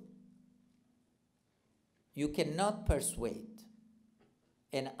proverb. You cannot persuade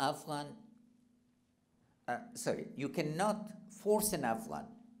an Afghan, you cannot force an Afghan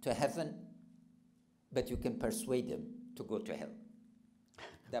to heaven, but you can persuade him to go to hell.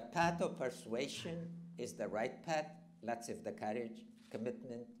 The path of persuasion is the right path. Let's have the courage,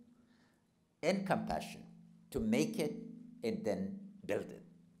 commitment, and compassion to make it and then build it.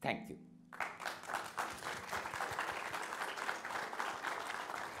 Thank you.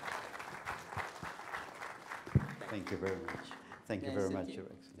 Thank you very much. Thank you very much, Your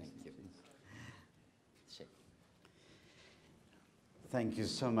Excellency. Thank you. Thank you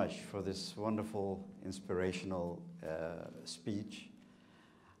so much for this wonderful, inspirational speech.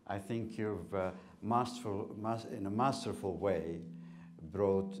 I think you've in a masterful way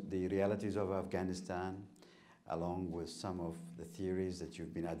brought the realities of Afghanistan along with some of the theories that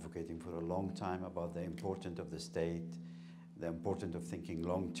you've been advocating for a long time about the importance of the state, the importance of thinking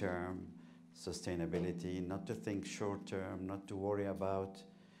long-term, sustainability, not to think short term, not to worry about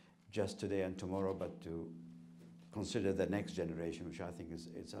just today and tomorrow, but to consider the next generation, which I think is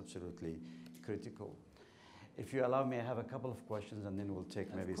absolutely critical. If you allow me, I have a couple of questions, and then we'll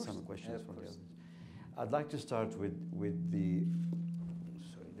take maybe some questions from the others. I'd like to start with the,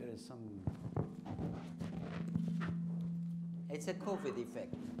 sorry, there is some. It's a COVID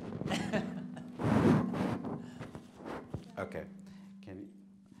effect. Okay.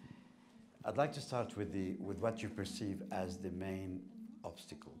 I'd like to start with what you perceive as the main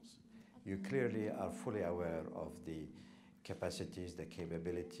obstacles. You clearly are fully aware of the capacities, the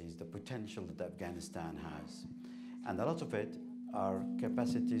capabilities, the potential that Afghanistan has. And a lot of it are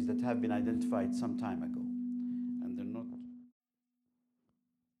capacities that have been identified some time ago. And they're not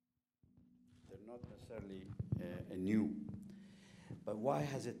necessarily new. But why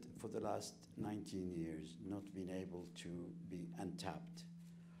has it, for the last 19 years, not been able to be untapped?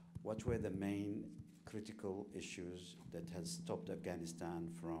 What were the main critical issues that has stopped Afghanistan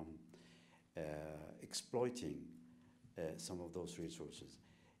from exploiting some of those resources?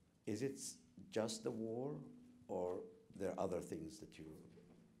 Is it just the war, or there are other things that you...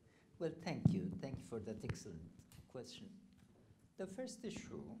 Well, thank you. Thank you for that excellent question. The first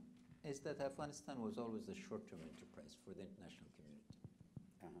issue is that Afghanistan was always a short-term enterprise for the international community.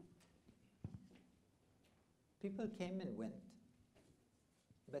 People came and went,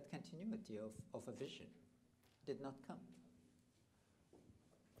 but continuity of a vision did not come.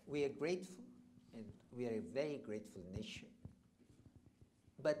 We are grateful, and we are a very grateful nation,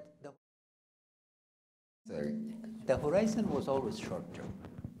 but the horizon was always short-term.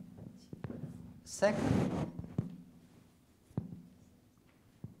 Second,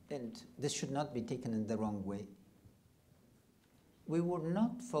 and this should not be taken in the wrong way, we were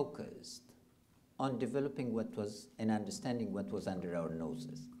not focused on developing what was and understanding what was under our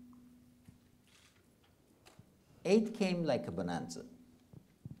noses. Aid came like a bonanza.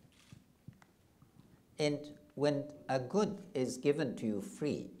 And when a good is given to you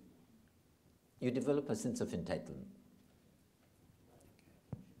free, you develop a sense of entitlement.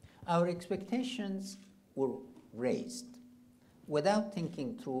 Our expectations were raised without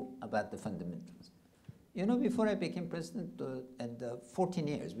thinking through about the fundamentals. You know, before I became president, and 14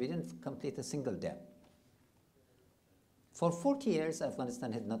 years, we didn't complete a single dam. For 40 years,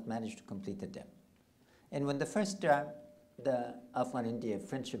 Afghanistan had not managed to complete a dam. And when the first dam, the Afghan-India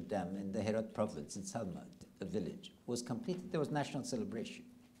Friendship Dam in the Herat province in Salma, a village, was completed, there was national celebration.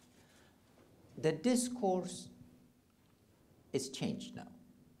 The discourse is changed now.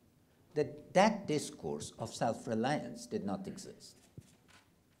 That discourse of self-reliance did not exist.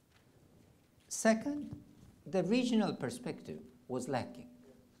 Second, the regional perspective was lacking.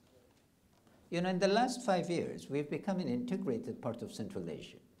 You know, in the last 5 years, we've become an integrated part of Central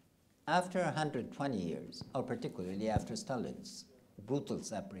Asia. After 120 years, or particularly after Stalin's brutal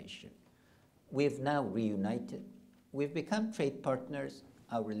separation, we've now reunited. We've become trade partners.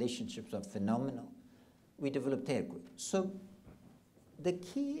 Our relationships are phenomenal. We developed air group. So the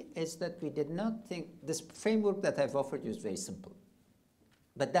key is that we did not think, this framework that I've offered you is very simple,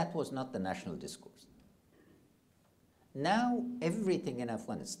 but that was not the national discourse. Now everything in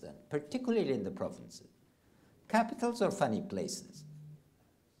Afghanistan, particularly in the provinces, capitals are funny places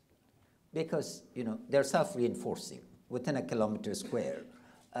because, you know, they're self-reinforcing within a kilometer square.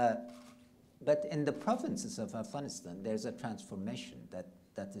 But in the provinces of Afghanistan, there's a transformation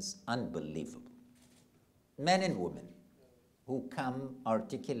that is unbelievable. Men and women who come,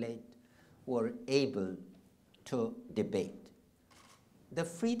 articulate, who are able to debate. The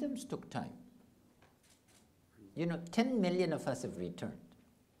freedoms took time. You know, 10 million of us have returned.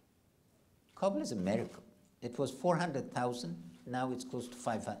 Kabul is a miracle. It was 400,000, now it's close to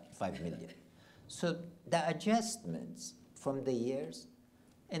 5 million. So the adjustments from the years,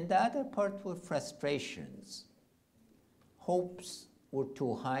 and the other part were frustrations. Hopes were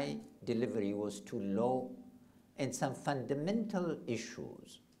too high, delivery was too low, and some fundamental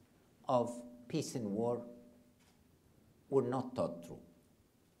issues of peace and war were not thought through.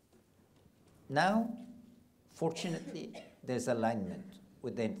 Now, fortunately, there's alignment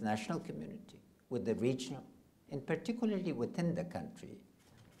with the international community, with the regional, and particularly within the country,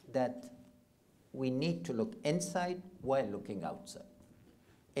 that we need to look inside while looking outside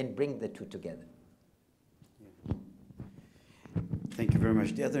and bring the two together. Thank you very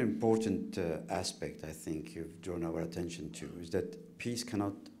much. The other important aspect I think you've drawn our attention to is that peace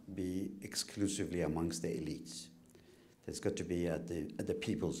cannot be exclusively amongst the elites. It's got to be at the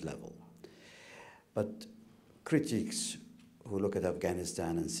people's level. But critics who look at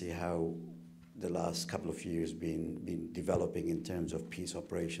Afghanistan and see how the last couple of years been developing in terms of peace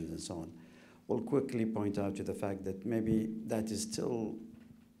operations and so on, will quickly point out to the fact that maybe that is still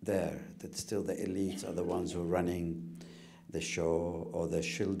there, that still the elites are the ones who are running the show, or the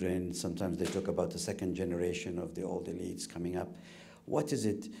children. Sometimes they talk about the second generation of the old elites coming up. What is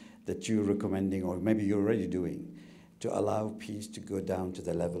it that you're recommending, or maybe you're already doing, to allow peace to go down to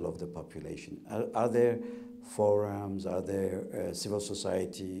the level of the population? Are there forums, are there civil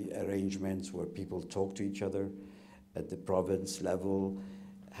society arrangements where people talk to each other at the province level?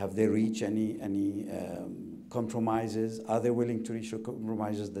 Have they reached any compromises? Are they willing to reach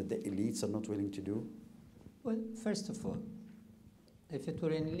compromises that the elites are not willing to do? Well, first of all, if it were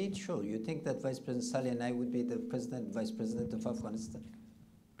an elite show, you think that Vice President Saleh and I would be the president, vice president of Afghanistan?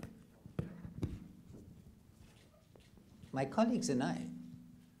 My colleagues and I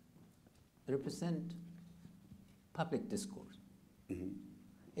represent public discourse. Mm-hmm.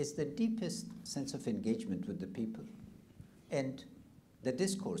 It's the deepest sense of engagement with the people. And the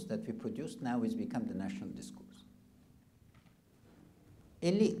discourse that we produce now has become the national discourse.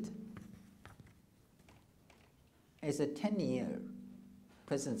 Elite is a 10-year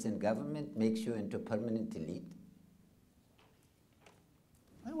presence in government makes you into permanent elite.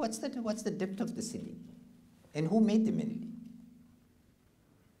 Well, what's the depth of this elite? And who made them an elite?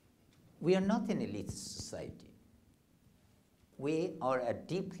 We are not an elite society. We are a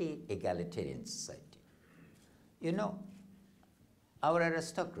deeply egalitarian society. You know, our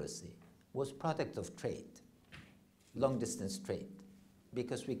aristocracy was product of trade, long-distance trade,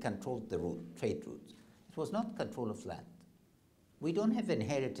 because we controlled the trade routes. It was not control of land. We don't have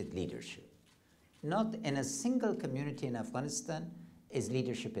inherited leadership. Not in a single community in Afghanistan is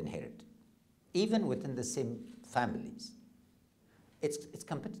leadership inherited, even within the same families. It's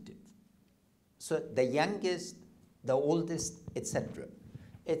competitive. So the youngest, the oldest, etc.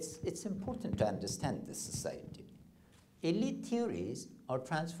 It's important to understand this society. Elite theories are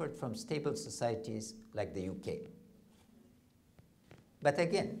transferred from stable societies like the UK. But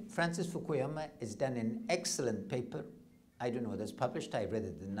again, Francis Fukuyama has done an excellent paper. I don't know, that's published. I read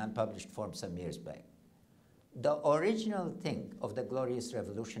it in non-published form some years back. The original thing of the Glorious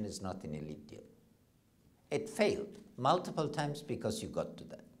Revolution is not an elite deal. It failed multiple times because you got to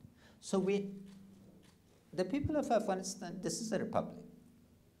that. So the people of Afghanistan, this is a republic.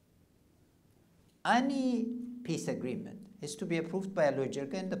 Any peace agreement is to be approved by a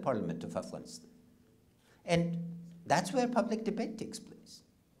Jirga in the parliament of Afghanistan. And that's where public debate takes place.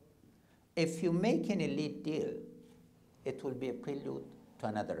 If you make an elite deal, it will be a prelude to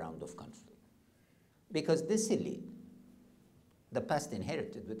another round of conflict. Because this elite, the past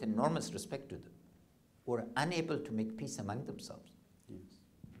inherited with enormous respect to them, were unable to make peace among themselves. Yes.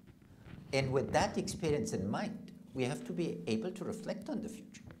 And with that experience in mind, we have to be able to reflect on the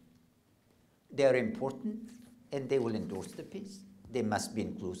future. They are important, and they will endorse the peace. They must be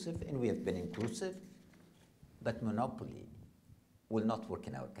inclusive, and we have been inclusive. But monopoly will not work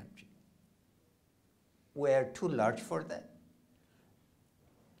in our country. We are too large for that,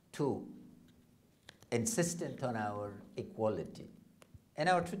 too insistent on our equality. And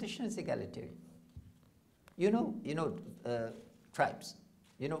our tradition is egalitarian. Tribes,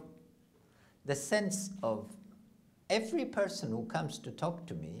 the sense of every person who comes to talk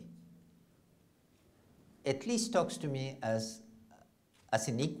to me at least talks to me as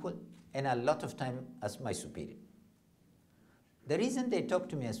an equal, and a lot of time as my superior. The reason they talk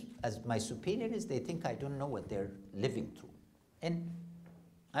to me as my superior is they think I don't know what they're living through. And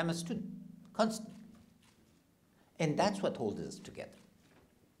I'm a student, constant. And that's what holds us together.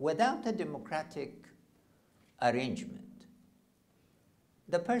 Without a democratic arrangement,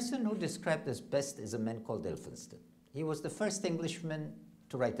 the person who described this best is a man called Elphinstone. He was the first Englishman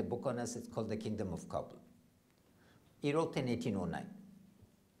to write a book on us. It's called The Kingdom of Kabul. He wrote in 1809.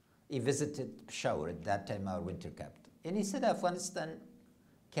 He visited Peshawar, at that time our winter capital. And he said Afghanistan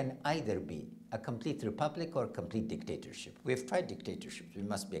can either be a complete republic or a complete dictatorship. We've tried dictatorships. We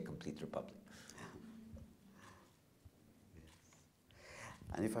must be a complete republic.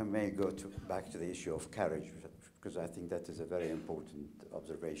 And if I may go back to the issue of courage, because I think that is a very important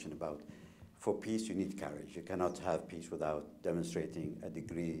observation about, for peace you need courage. You cannot have peace without demonstrating a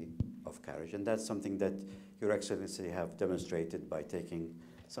degree of courage. And that's something that Your Excellency have demonstrated by taking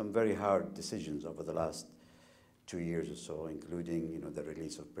some very hard decisions over the last 2 years or so, including the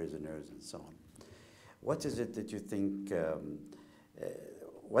release of prisoners and so on. What is it that you think,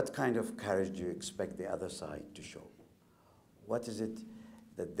 what kind of courage do you expect the other side to show? What is it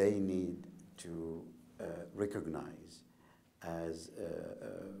that they need to recognize as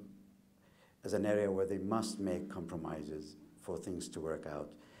an area where they must make compromises for things to work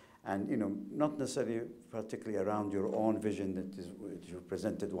out? And not necessarily particularly around your own vision which you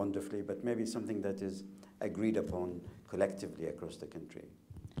presented wonderfully, but maybe something that is agreed upon collectively across the country.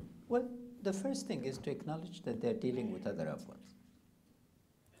 Well, the first thing is to acknowledge that they're dealing with other Afghans.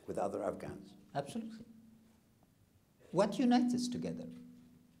 With other Afghans. Absolutely. What unites us together?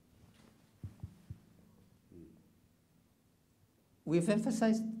 We've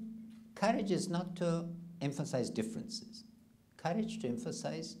emphasized courage is not to emphasize differences. Courage to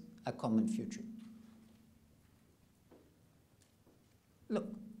emphasize a common future. Look,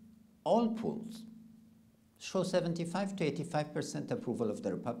 all polls show 75 to 85% approval of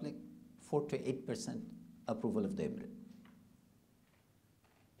the Republic, 4 to 8% approval of the Emirate.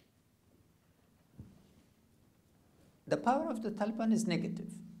 The power of the Taliban is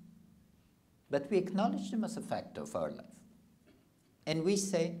negative, but we acknowledge them as a fact of our life. And we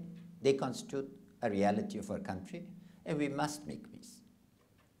say they constitute a reality of our country, and we must make peace.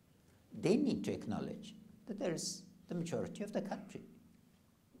 They need to acknowledge that there is the majority of the country.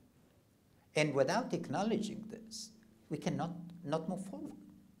 And without acknowledging this, we cannot not move forward.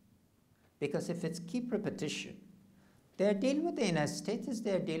 Because if it's keep repetition, their deal with the United States is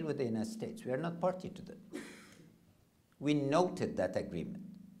their deal with the United States. We are not party to them. We noted that agreement.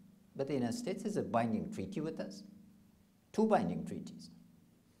 But the United States has a binding treaty with us, 2 binding treaties.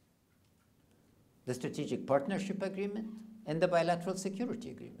 The Strategic Partnership Agreement and the Bilateral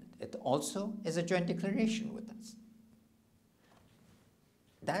Security Agreement. It also is a joint declaration with us.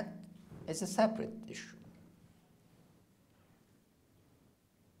 That is a separate issue.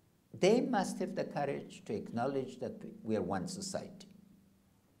 They must have the courage to acknowledge that we are one society.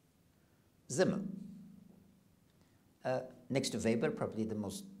 Zimmer, next to Weber, probably the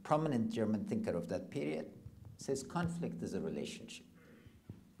most prominent German thinker of that period, says conflict is a relationship.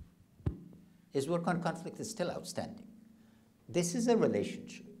 His work on conflict is still outstanding. This is a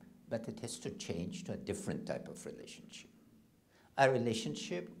relationship, but it has to change to a different type of relationship. A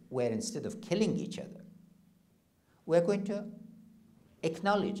relationship where instead of killing each other, we're going to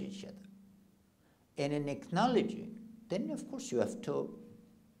acknowledge each other. And in acknowledging, then of course you have to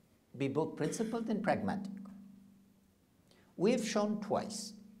be both principled and pragmatic. We have shown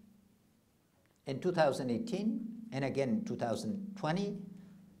twice, in 2018 and again in 2020,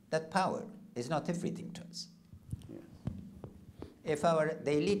 that power is not everything to us. Yes. If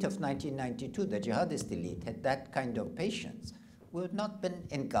the elite of 1992, the jihadist elite, had that kind of patience, we would not have been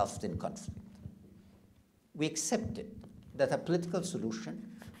engulfed in conflict. We accepted that a political solution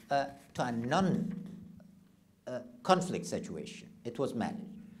to a non-conflict situation, it was managed.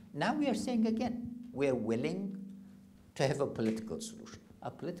 Now we are saying again, we are willing to have a political solution. A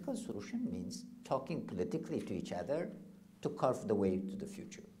political solution means talking politically to each other to carve the way to the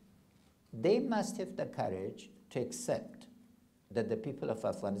future. They must have the courage to accept that the people of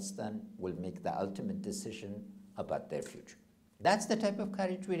Afghanistan will make the ultimate decision about their future. That's the type of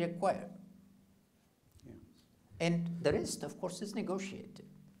courage we require. Yeah. And the rest, of course, is negotiated.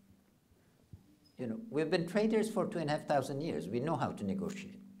 We've been traders for 2,500 years. We know how to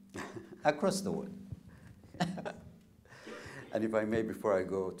negotiate across the world. And if I may, before I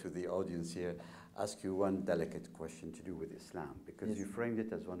go to the audience here, ask you one delicate question to do with Islam, because Yes. you framed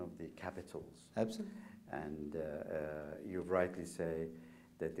it as one of the capitals. Absolutely. And you rightly say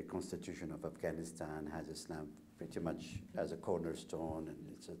that the constitution of Afghanistan has Islam pretty much as a cornerstone, and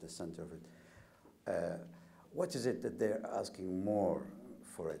it's at the center of it. What is it that they're asking more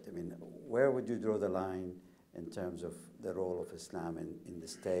for it? I mean, where would you draw the line in terms of the role of Islam in the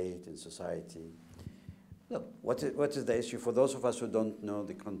state, in society? Look, What is the issue for those of us who don't know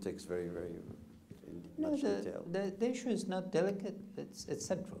the context very, very in much detail? the issue is not delicate, it's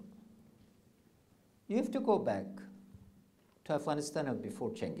central. You have to go back to Afghanistan of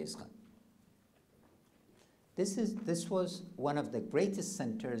before Genghis Khan. This was one of the greatest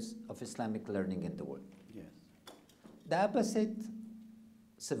centers of Islamic learning in the world. Yes. The Abbasid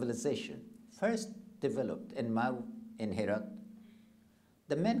civilization first developed in Marw in Herat.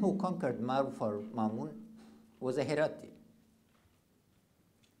 The man who conquered Marw for Mamun was a Herati,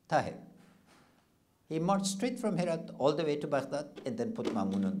 Tahir. He marched straight from Herat all the way to Baghdad and then put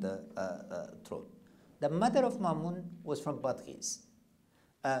Mamun on the throne. The mother of Mamun was from Badghis,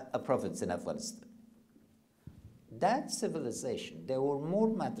 a province in Afghanistan. That civilization, there were more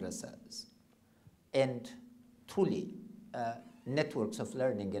madrasas and truly networks of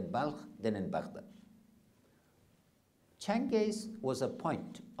learning in Balkh than in Baghdad. Changiz was a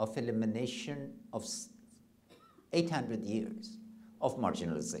point of elimination of 800 years of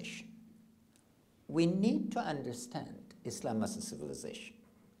marginalization. We need to understand Islam as a civilization.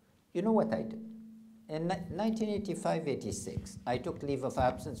 You know what I did? In 1985-86, I took leave of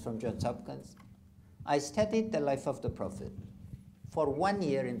absence from Johns Hopkins. I studied the life of the Prophet for 1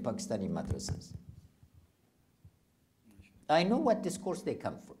 year in Pakistani madrasas. I know what discourse they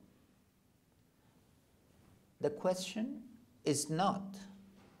come from. The question is not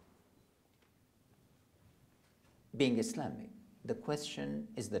being Islamic. The question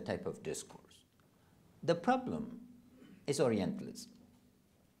is the type of discourse. The problem is Orientalism.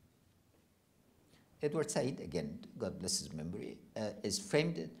 Edward Said, again, God bless his memory, is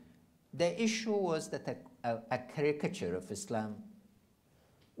framed it. The issue was that a caricature of Islam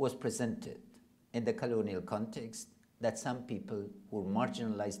was presented in the colonial context, that some people who were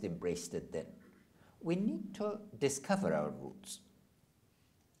marginalized embraced it then. We need to discover our roots.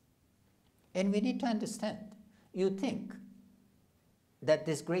 And we need to understand. You think that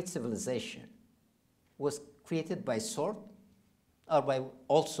this great civilization was created by sword or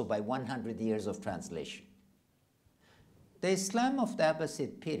also by 100 years of translation? The Islam of the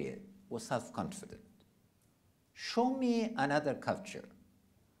Abbasid period was self-confident. Show me another culture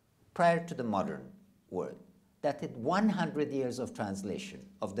prior to the modern world that had 100 years of translation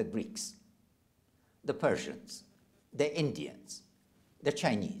of the Greeks, the Persians, the Indians, the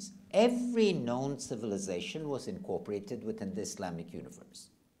Chinese. Every known civilization was incorporated within the Islamic universe.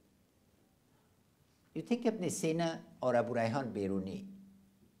 You think Ibn Sina or Abu Rayhan Biruni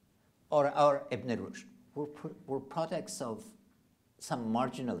or Ibn Rushd were products of some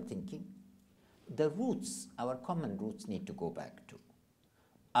marginal thinking? The roots, our common roots, need to go back to.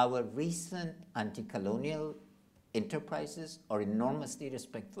 Our recent anti-colonial enterprises are enormously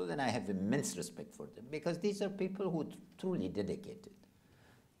respectful, and I have immense respect for them, because these are people who truly dedicated.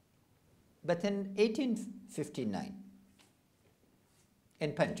 But in 1859,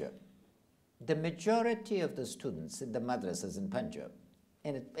 in Punjab, the majority of the students in the madrasas in Punjab,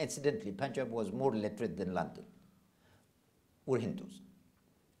 and incidentally, Punjab was more literate than London, were Hindus.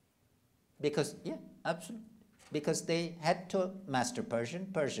 Because, yeah, absolutely. Because they had to master Persian.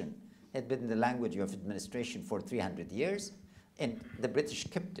 Persian had been the language of administration for 300 years, and the British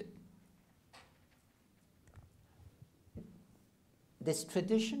kept it. This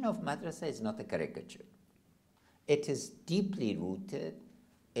tradition of madrasa is not a caricature. It is deeply rooted.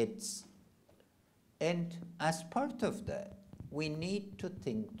 And as part of that, we need to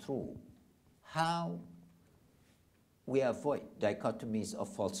think through how we avoid dichotomies of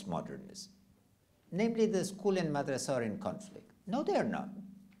false modernism. Namely, the school and madrasa are in conflict. No, they are not.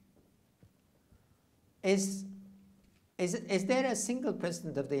 Is there a single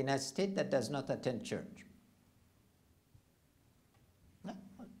president of the United States that does not attend church? No.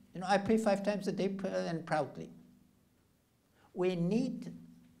 You know, I pray 5 times a day and proudly.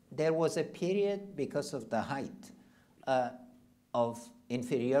 There was a period because of the height of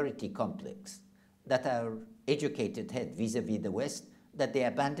inferiority complex that our educated had vis-a-vis the West, that they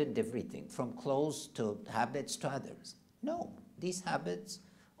abandoned everything, from clothes to habits to others. No, these habits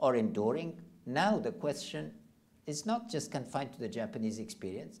are enduring. Now the question is not just confined to the Japanese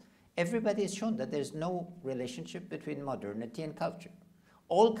experience. Everybody has shown that there's no relationship between modernity and culture.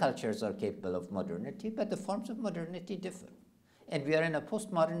 All cultures are capable of modernity, but the forms of modernity differ. And we are in a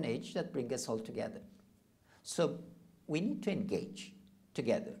postmodern age that brings us all together. So we need to engage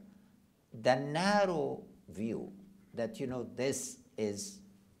together. The narrow view that, you know, this is,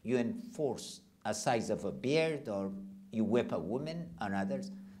 you enforce a size of a beard or you whip a woman or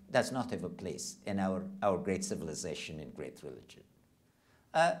others, does not have a place in our great civilization and great religion.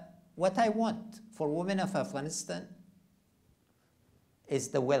 What I want for women of Afghanistan is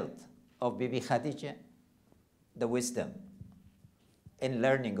the wealth of Bibi Khadija, the wisdom and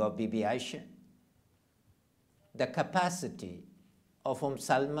learning of Bibi Aisha, the capacity of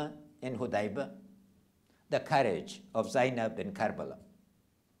Salma in Hudayba, the courage of Zainab in Karbala.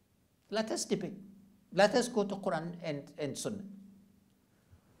 Let us debate. Let us go to Quran and Sunnah.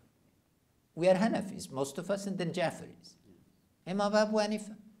 We are Hanafis, most of us, and then Jafaris. Imam Abu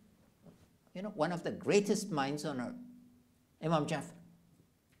Hanifa, you know, one of the greatest minds on earth, Imam Jafar.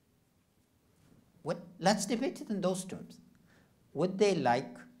 Let's debate it in those terms. Would they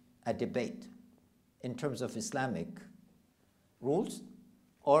like a debate in terms of Islamic rules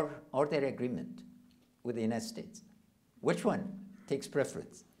or their agreement with the United States? Which one takes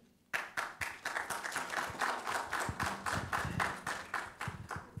preference?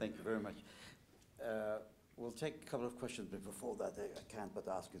 Thank you very much. We'll take a couple of questions, but before that, I can't but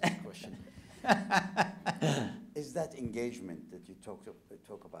ask you this question. Is that engagement that you talk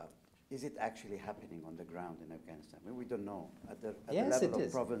about, is it actually happening on the ground in Afghanistan? I mean, we don't know. At the Yes, level it of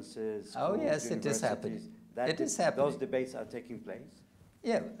is. provinces, Oh, schools, yes, it is happening. It is happening. Those debates are taking place?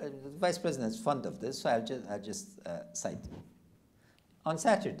 Yeah, the Vice President is fond of this, so I'll just cite it. On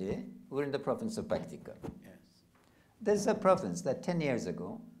Saturday, we're in the province of Paktika. Yes. This is a province that 10 years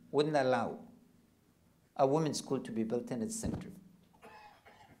ago wouldn't allow a women's school to be built in its center.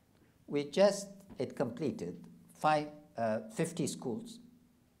 It completed 50 schools,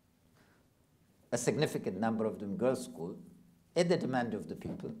 a significant number of them girls' school, at the demand of the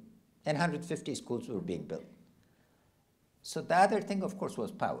people, and 150 schools were being built. So the other thing, of course,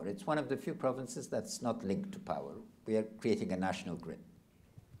 was power. It's one of the few provinces that's not linked to power. We are creating a national grid.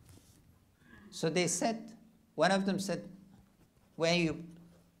 So they said, one of them said,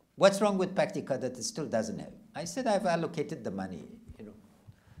 what's wrong with Paktika that it still doesn't have? I said, I've allocated the money.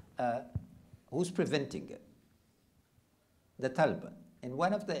 Who's preventing it? The Taliban. And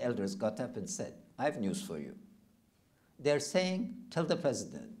one of the elders got up and said, I have news for you. They're saying, tell the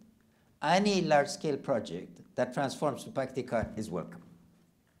president, any large-scale project that transforms Paktika is welcome.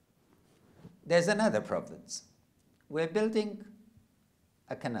 There's another province. We're building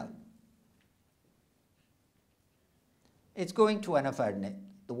a canal. It's going to one of our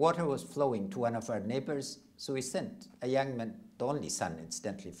the water was flowing to one of our neighbors, so we sent a young man, the only son,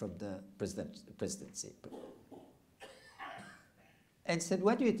 incidentally, from the presidency, and said,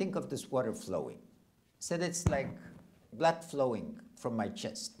 what do you think of this water flowing? Said, it's like blood flowing from my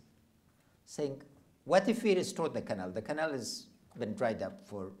chest. Saying, what if we restore the canal? The canal has been dried up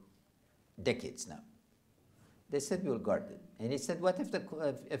for decades now. They said, we'll guard it. And he said, what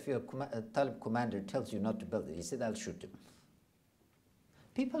if your Talib commander tells you not to build it? He said, I'll shoot him.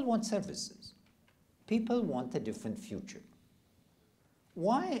 People want services. People want a different future.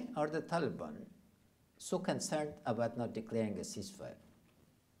 Why are the Taliban so concerned about not declaring a ceasefire?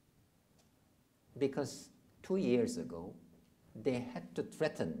 Because 2 years ago, they had to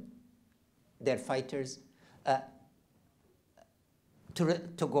threaten their fighters to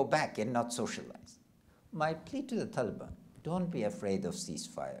go back and not socialize. My plea to the Taliban, don't be afraid of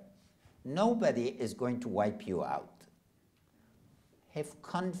ceasefire. Nobody is going to wipe you out. Have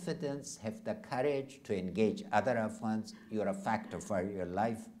confidence, have the courage to engage other Afghans. You're a factor for your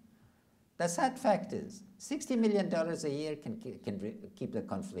life. The sad fact is, $60 million a year can keep the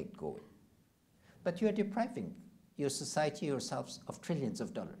conflict going. But you're depriving your society, yourselves, of trillions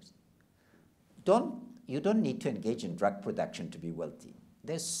of dollars. You don't need to engage in drug production to be wealthy.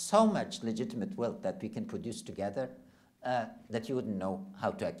 There's so much legitimate wealth that we can produce together that you wouldn't know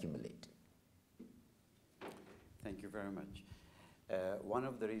how to accumulate. Thank you very much. One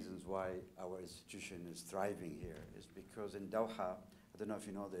of the reasons why our institution is thriving here is because in Doha, I don't know if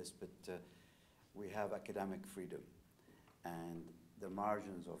you know this, but we have academic freedom. And the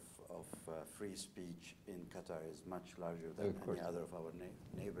margins of free speech in Qatar is much larger than any other of our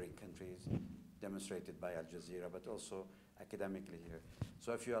neighboring countries, demonstrated by Al Jazeera, but also academically here.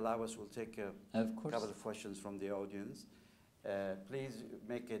 So if you allow us, we'll take a couple of questions from the audience. Please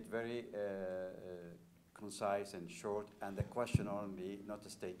make it very concise and short, and the question only, not a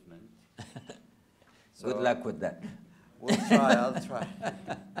statement. So good luck with that. We'll try, I'll try.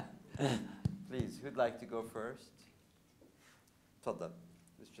 Please, who'd like to go first? Tafadhal,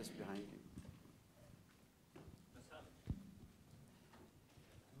 it's just behind you.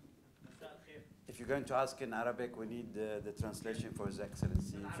 If you're going to ask in Arabic, we need the translation for His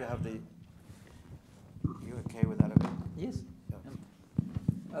Excellency. If you have you okay with Arabic? Yes.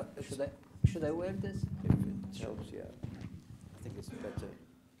 Yeah. Should I wear this? If it helps, yeah. I think it's better.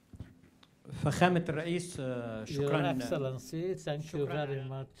 فخامة الرئيس Your شكرا. Excellency, thank you very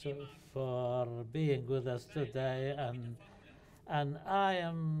much for being with us today, and I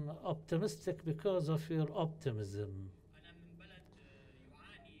am optimistic because of your optimism.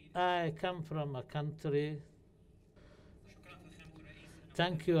 I come from a country.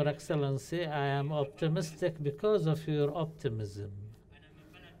 Thank you, Your Excellency. I am optimistic because of your optimism.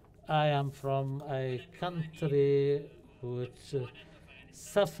 I am from a country which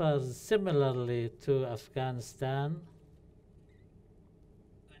suffers similarly to Afghanistan.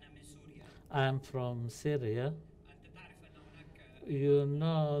 I am from Syria. You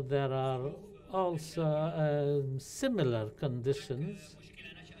know there are also similar conditions.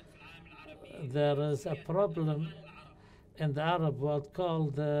 There is a problem in the Arab world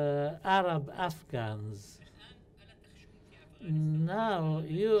called the Arab Afghans. Now,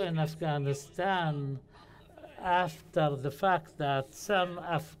 you in Afghanistan, after the fact that some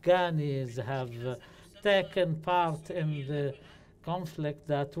Afghanis have taken part in the conflict,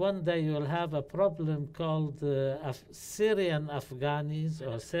 that one day you will have a problem called Syrian Afghanis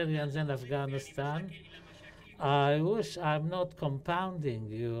or Syrians in Afghanistan. I wish I'm not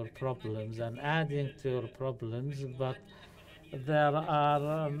compounding your problems and adding to your problems, but there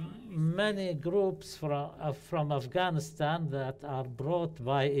are many groups from Afghanistan that are brought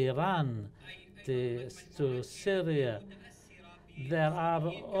by Iran to Syria. There are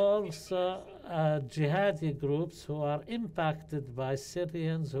also jihadi groups who are impacted by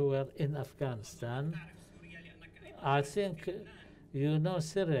Syrians who were in Afghanistan. I think you know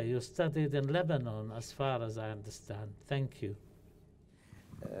Syria. You studied in Lebanon, as far as I understand. Thank you.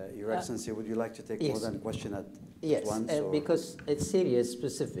 Your Excellency, would you like to take yes. more than a question at Yes, once? because it's Syria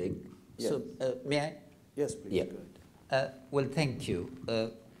specific. Yes. So may I? Yes, please. Yeah. Go ahead. Well, thank you.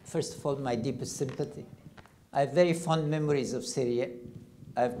 First of all, my deepest sympathy. I have very fond memories of Syria.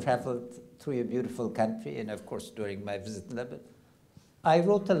 I've traveled through a beautiful country, and of course, during my visit to Lebanon. I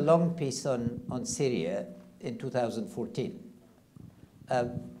wrote a long piece on Syria in 2014.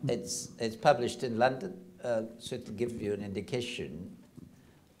 It's published in London, so it'll give you an indication.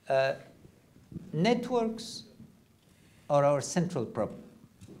 Networks are our central problem.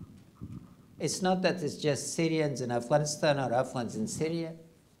 It's not that it's just Syrians in Afghanistan or Afghans in Syria.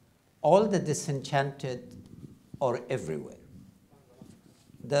 All the disenchanted are everywhere.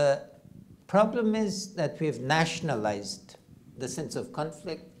 The problem is that we've nationalized the sense of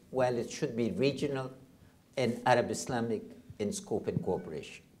conflict while it should be regional and Arab-Islamic in scope and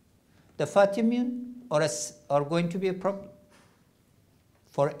cooperation. The Fatimiyun are going to be a problem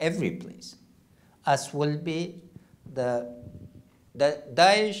for every place, as will be the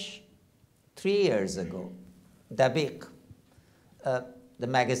Daesh 3 years ago, Dabiq, the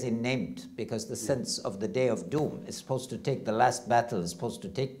magazine named because the sense of the day of doom is supposed to take the last battle, is supposed to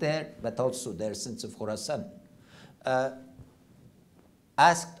take there, but also their sense of Khorasan,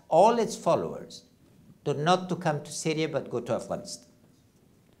 asked all its followers not to come to Syria but go to Afghanistan.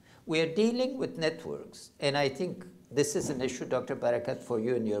 We are dealing with networks, and I think this is an issue, Dr. Barakat, for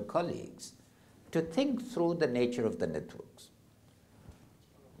you and your colleagues, to think through the nature of the networks.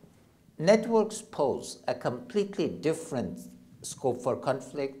 Networks pose a completely different scope for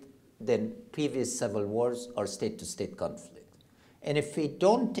conflict than previous civil wars or state-to-state conflict. And if we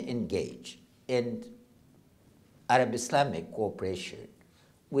don't engage in Arab-Islamic cooperation,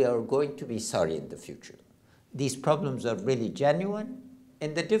 we are going to be sorry in the future. These problems are really genuine,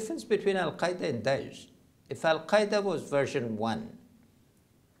 and the difference between Al-Qaeda and Daesh, if Al-Qaeda was version 1,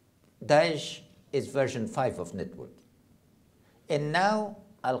 Daesh is version 5 of networking. And now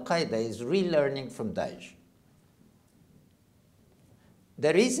Al-Qaeda is relearning from Daesh.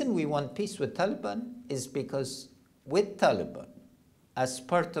 The reason we want peace with Taliban is because with Taliban, as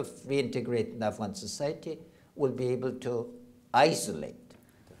part of reintegrating Afghan society, we'll be able to isolate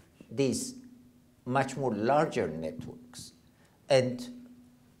these much more larger networks. And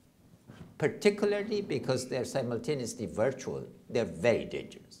particularly because they're simultaneously virtual, they're very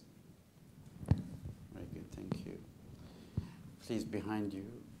dangerous. Very good, thank you. Please, behind you.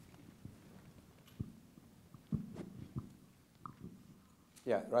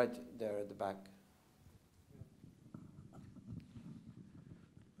 Yeah, right there at the back.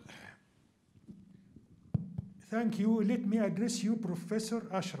 Thank you. Let me address you, Professor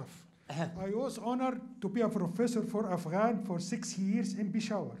Ashraf. I was honored to be a professor for Afghan for 6 years in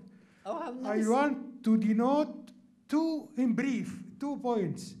Peshawar. Oh, how nice. I want to denote in brief, 2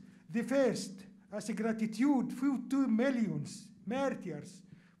 points. The first, as a gratitude for 2 million martyrs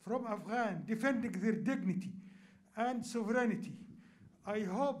from Afghan defending their dignity and sovereignty. I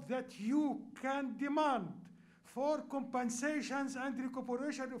hope that you can demand for compensations and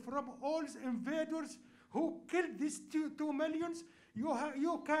recuperation from all invaders who killed these 2 millions.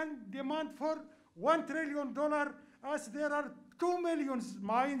 You can demand for $1 trillion, as there are 2 million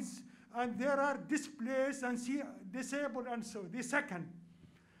mines and there are displaced and disabled and so. The second,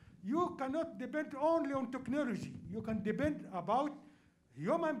 you cannot depend only on technology. You can depend about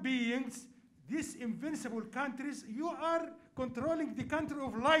human beings, these invincible countries. You are controlling the country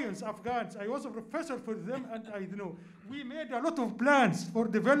of lions, Afghans. I was a professor for them, and I know. We made a lot of plans for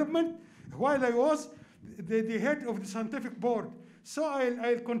development while I was the head of the scientific board. So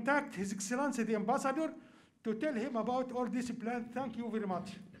I'll contact His Excellency, the ambassador, to tell him about all these plans. Thank you very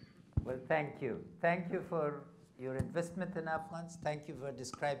much. Well, thank you. Thank you for your investment in Afghans. Thank you for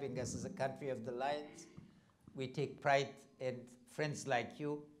describing us as a country of the lions. We take pride in friends like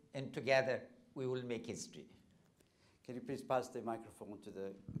you, and together we will make history. Can you please pass the microphone to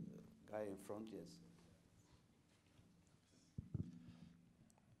the guy in front? Yes.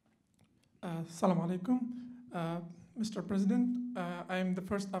 Assalamu alaikum. Mr. President, I am the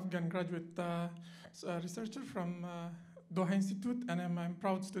first Afghan graduate researcher from Doha Institute, and I'm a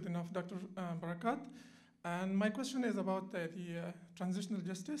proud student of Dr. Barakat. And my question is about the transitional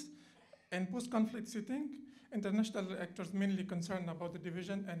justice. In post-conflict setting, international actors mainly concerned about the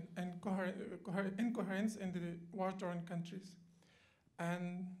division and incoherence in the war-torn countries.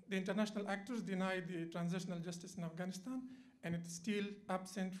 And the international actors deny the transitional justice in Afghanistan, and it's still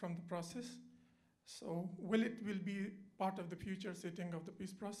absent from the process. So will it be part of the future setting of the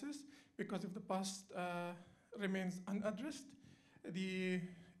peace process? Because if the past remains unaddressed,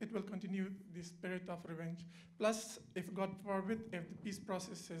 it will continue the spirit of revenge. Plus, if God forbid, if the peace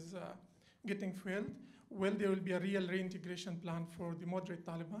process is getting failed, well, there will be a real reintegration plan for the moderate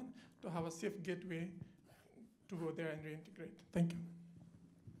Taliban to have a safe gateway to go there and reintegrate. Thank you.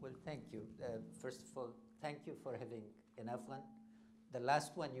 Well, thank you. First of all, thank you for having enough one. The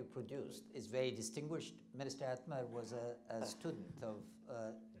last one you produced is very distinguished. Minister Atmar was a student of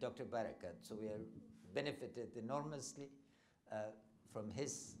Dr. Barakat, so we are benefited enormously from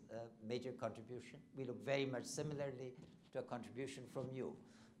his major contribution. We look very much similarly to a contribution from you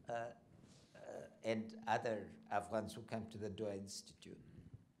and other Afghans who come to the Doha Institute.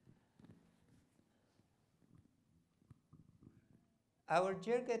 Our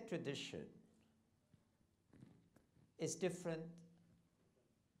Jirga tradition is different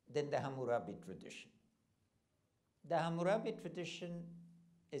than the Hammurabi tradition. The Hammurabi tradition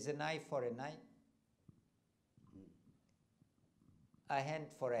is an eye for an eye, a hand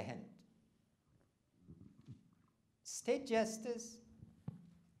for a hand. State justice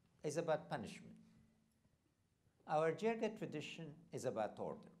is about punishment. Our Jirga tradition is about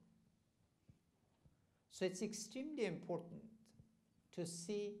order. So it's extremely important to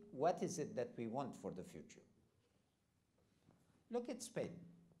see what is it that we want for the future. Look at Spain.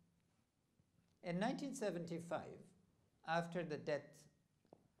 In 1975, after the death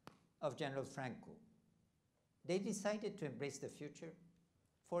of General Franco, they decided to embrace the future.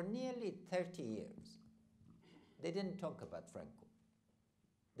 For nearly 30 years, they didn't talk about Franco.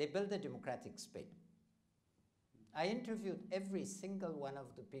 They built a democratic Spain. I interviewed every single one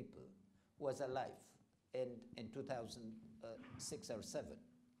of the people who was alive in 2006 or 7.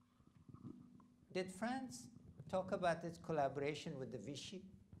 Did France talk about its collaboration with the Vichy?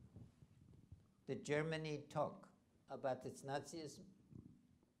 Did Germany talk about its Nazism?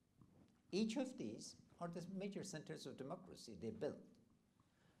 Each of these are the major centers of democracy they built.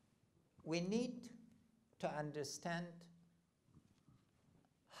 We need to understand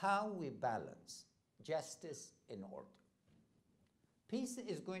how we balance justice in order. Peace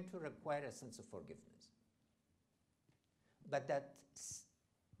is going to require a sense of forgiveness. But that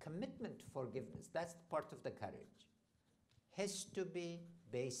commitment to forgiveness, that's part of the courage, has to be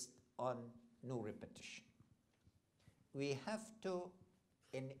based on no repetition. We have to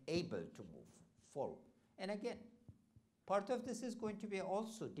enable to move forward. And again, part of this is going to be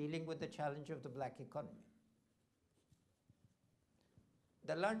also dealing with the challenge of the black economy.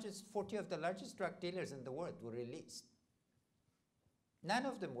 40 of the largest drug dealers in the world were released. None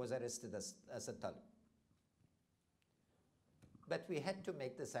of them was arrested as a Taliban. But we had to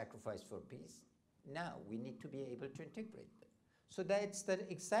make the sacrifice for peace. Now we need to be able to integrate them. So that's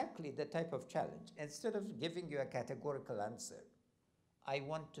exactly the type of challenge. Instead of giving you a categorical answer, I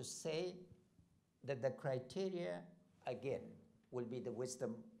want to say that the criteria, again, will be the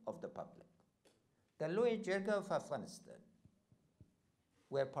wisdom of the public. The Lower Jirga of Afghanistan,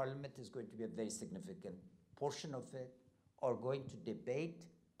 where Parliament is going to be a very significant portion of it, are going to debate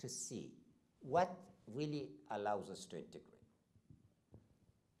to see what really allows us to integrate.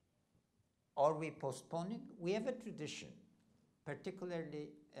 Are we postponing? We have a tradition, particularly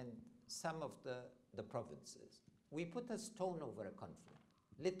in some of the provinces. We put a stone over a conflict,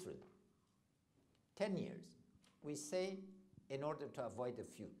 literally. 10 years. We say, in order to avoid a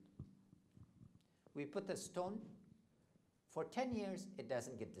feud. We put a stone. For 10 years, it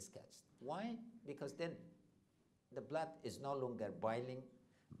doesn't get discussed. Why? Because then the blood is no longer boiling.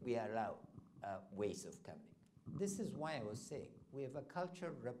 We allow ways of coming. This is why I was saying we have a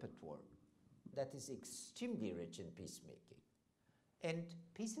cultural repertoire that is extremely rich in peacemaking. And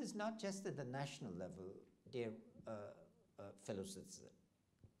peace is not just at the national level, dear fellow citizens.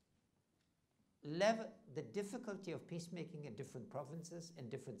 The difficulty of peacemaking in different provinces and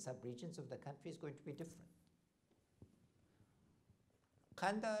different sub-regions of the country is going to be different.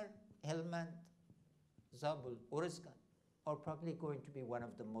 Kandahar, Helmand, Zabul, Uruzgan are probably going to be one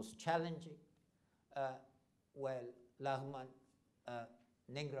of the most challenging, while Laghman,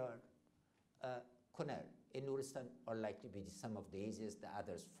 Ningrar, Kunar in Nuristan are likely to be some of the easiest, the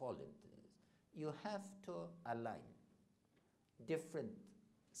others fall into this. You have to align different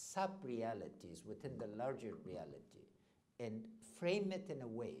sub-realities within the larger reality and frame it in a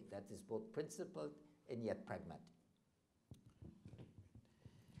way that is both principled and yet pragmatic.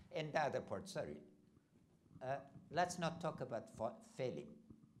 in the other part, sorry. Let's not talk about failing.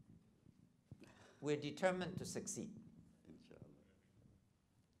 We're determined to succeed. Inshallah.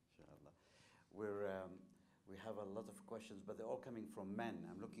 Inshallah. We have a lot of questions, but they're all coming from men.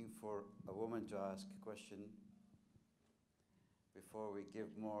 I'm looking for a woman to ask a question before we give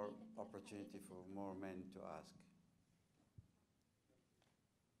more opportunity for more men to ask.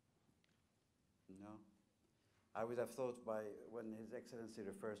 No? I would have thought by when His Excellency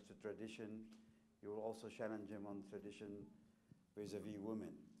refers to tradition, you will also challenge him on tradition vis-a-vis women.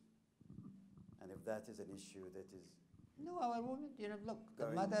 And if that is an issue that is... No, our women, look,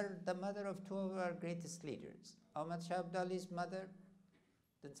 the mother of two of our greatest leaders, Ahmad Shah Abdali's mother,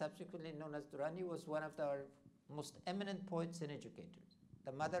 then subsequently known as Durrani, was one of our most eminent poets and educators,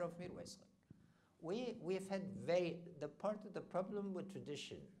 the mother of Mir Waisal. We've had the part of the problem with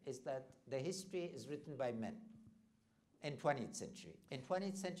tradition is that the history is written by men in 20th century. In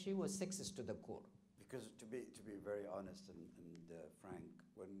 20th century was sexist to the core. Because to be very honest and frank,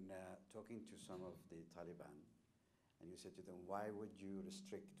 when talking to some of the Taliban, and you said to them, why would you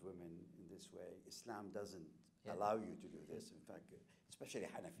restrict women in this way? Islam doesn't allow you to do this. In fact, especially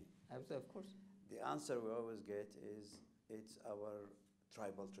Hanafi. Of course. The answer we always get is, it's our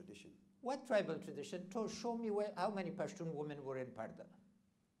tribal tradition. What tribal tradition? Show me how many Pashtun women were in Parda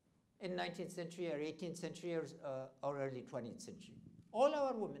in 19th century or 18th century or early 20th century. All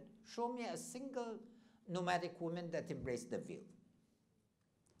our women, show me a single nomadic woman that embraced the veil.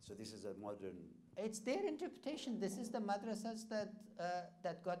 So this is a modern... It's their interpretation. This is the madrasas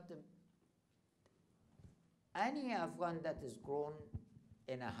that got them. Any Afghan that is grown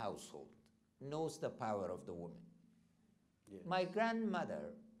in a household knows the power of the woman. Yes. My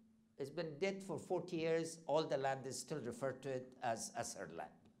grandmother has been dead for 40 years. All the land is still referred to it as her land.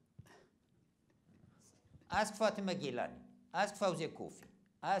 Ask Fatima Gilani. Ask Fawzia Kofi.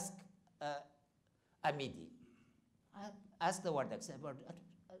 Ask Amidi. Ask the Wardaks.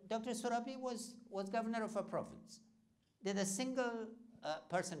 Dr. Sorabi was governor of a province. Did a single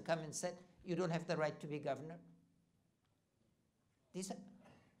person come and said, you don't have the right to be governor?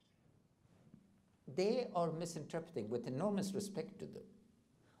 They are misinterpreting, with enormous respect to them.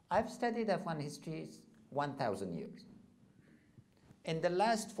 I've studied Afghan history 1,000 years. In the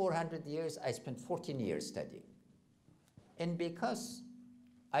last 400 years, I spent 14 years studying. And because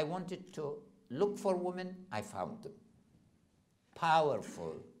I wanted to look for women, I found them.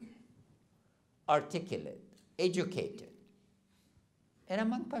 Powerful, articulate, educated. And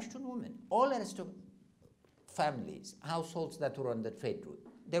among Pashtun women, all aristocratic families, households that were on the trade route,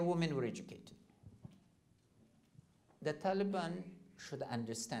 their women were educated. The Taliban should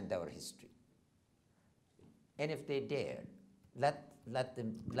understand our history. And if they dare, let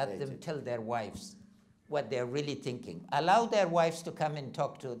them tell their wives what they're really thinking. Allow their wives to come and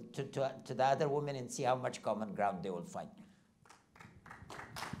talk to the other women and see how much common ground they will find.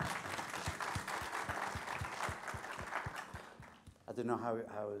 I don't know how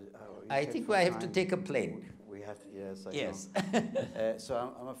I think I have to take a plane. We have to, yes, I yes. know.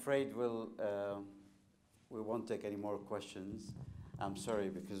 So I'm afraid we won't take any more questions. I'm sorry,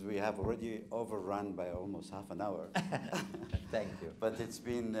 because we have already overrun by almost half an hour. Thank you. But it's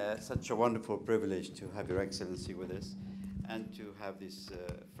been such a wonderful privilege to have Your Excellency with us and to have this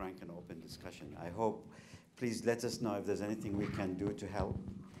frank and open discussion. I hope, please let us know if there's anything we can do to help,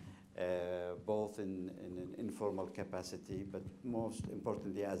 both in an informal capacity, but most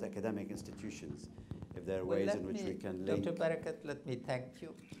importantly as academic institutions, if there are ways in which we can link. Dr. Barakat, let me thank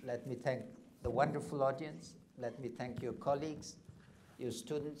you. Let me thank the wonderful audience. Let me thank your colleagues, your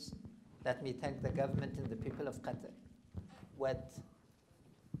students. Let me thank the government and the people of Qatar. What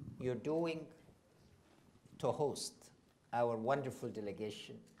you're doing to host our wonderful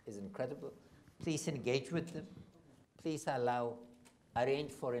delegation is incredible. Please engage with them. Please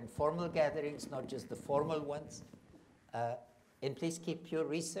arrange for informal gatherings, not just the formal ones. And please keep your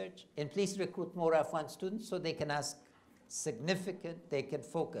research. And please recruit more Afghan students so they can ask they can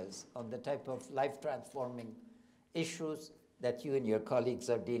focus on the type of life-transforming issues that you and your colleagues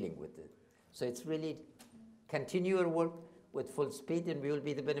are dealing with. So it's really continue your work with full speed, and we will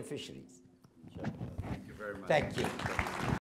be the beneficiaries. Thank you very much. Thank you.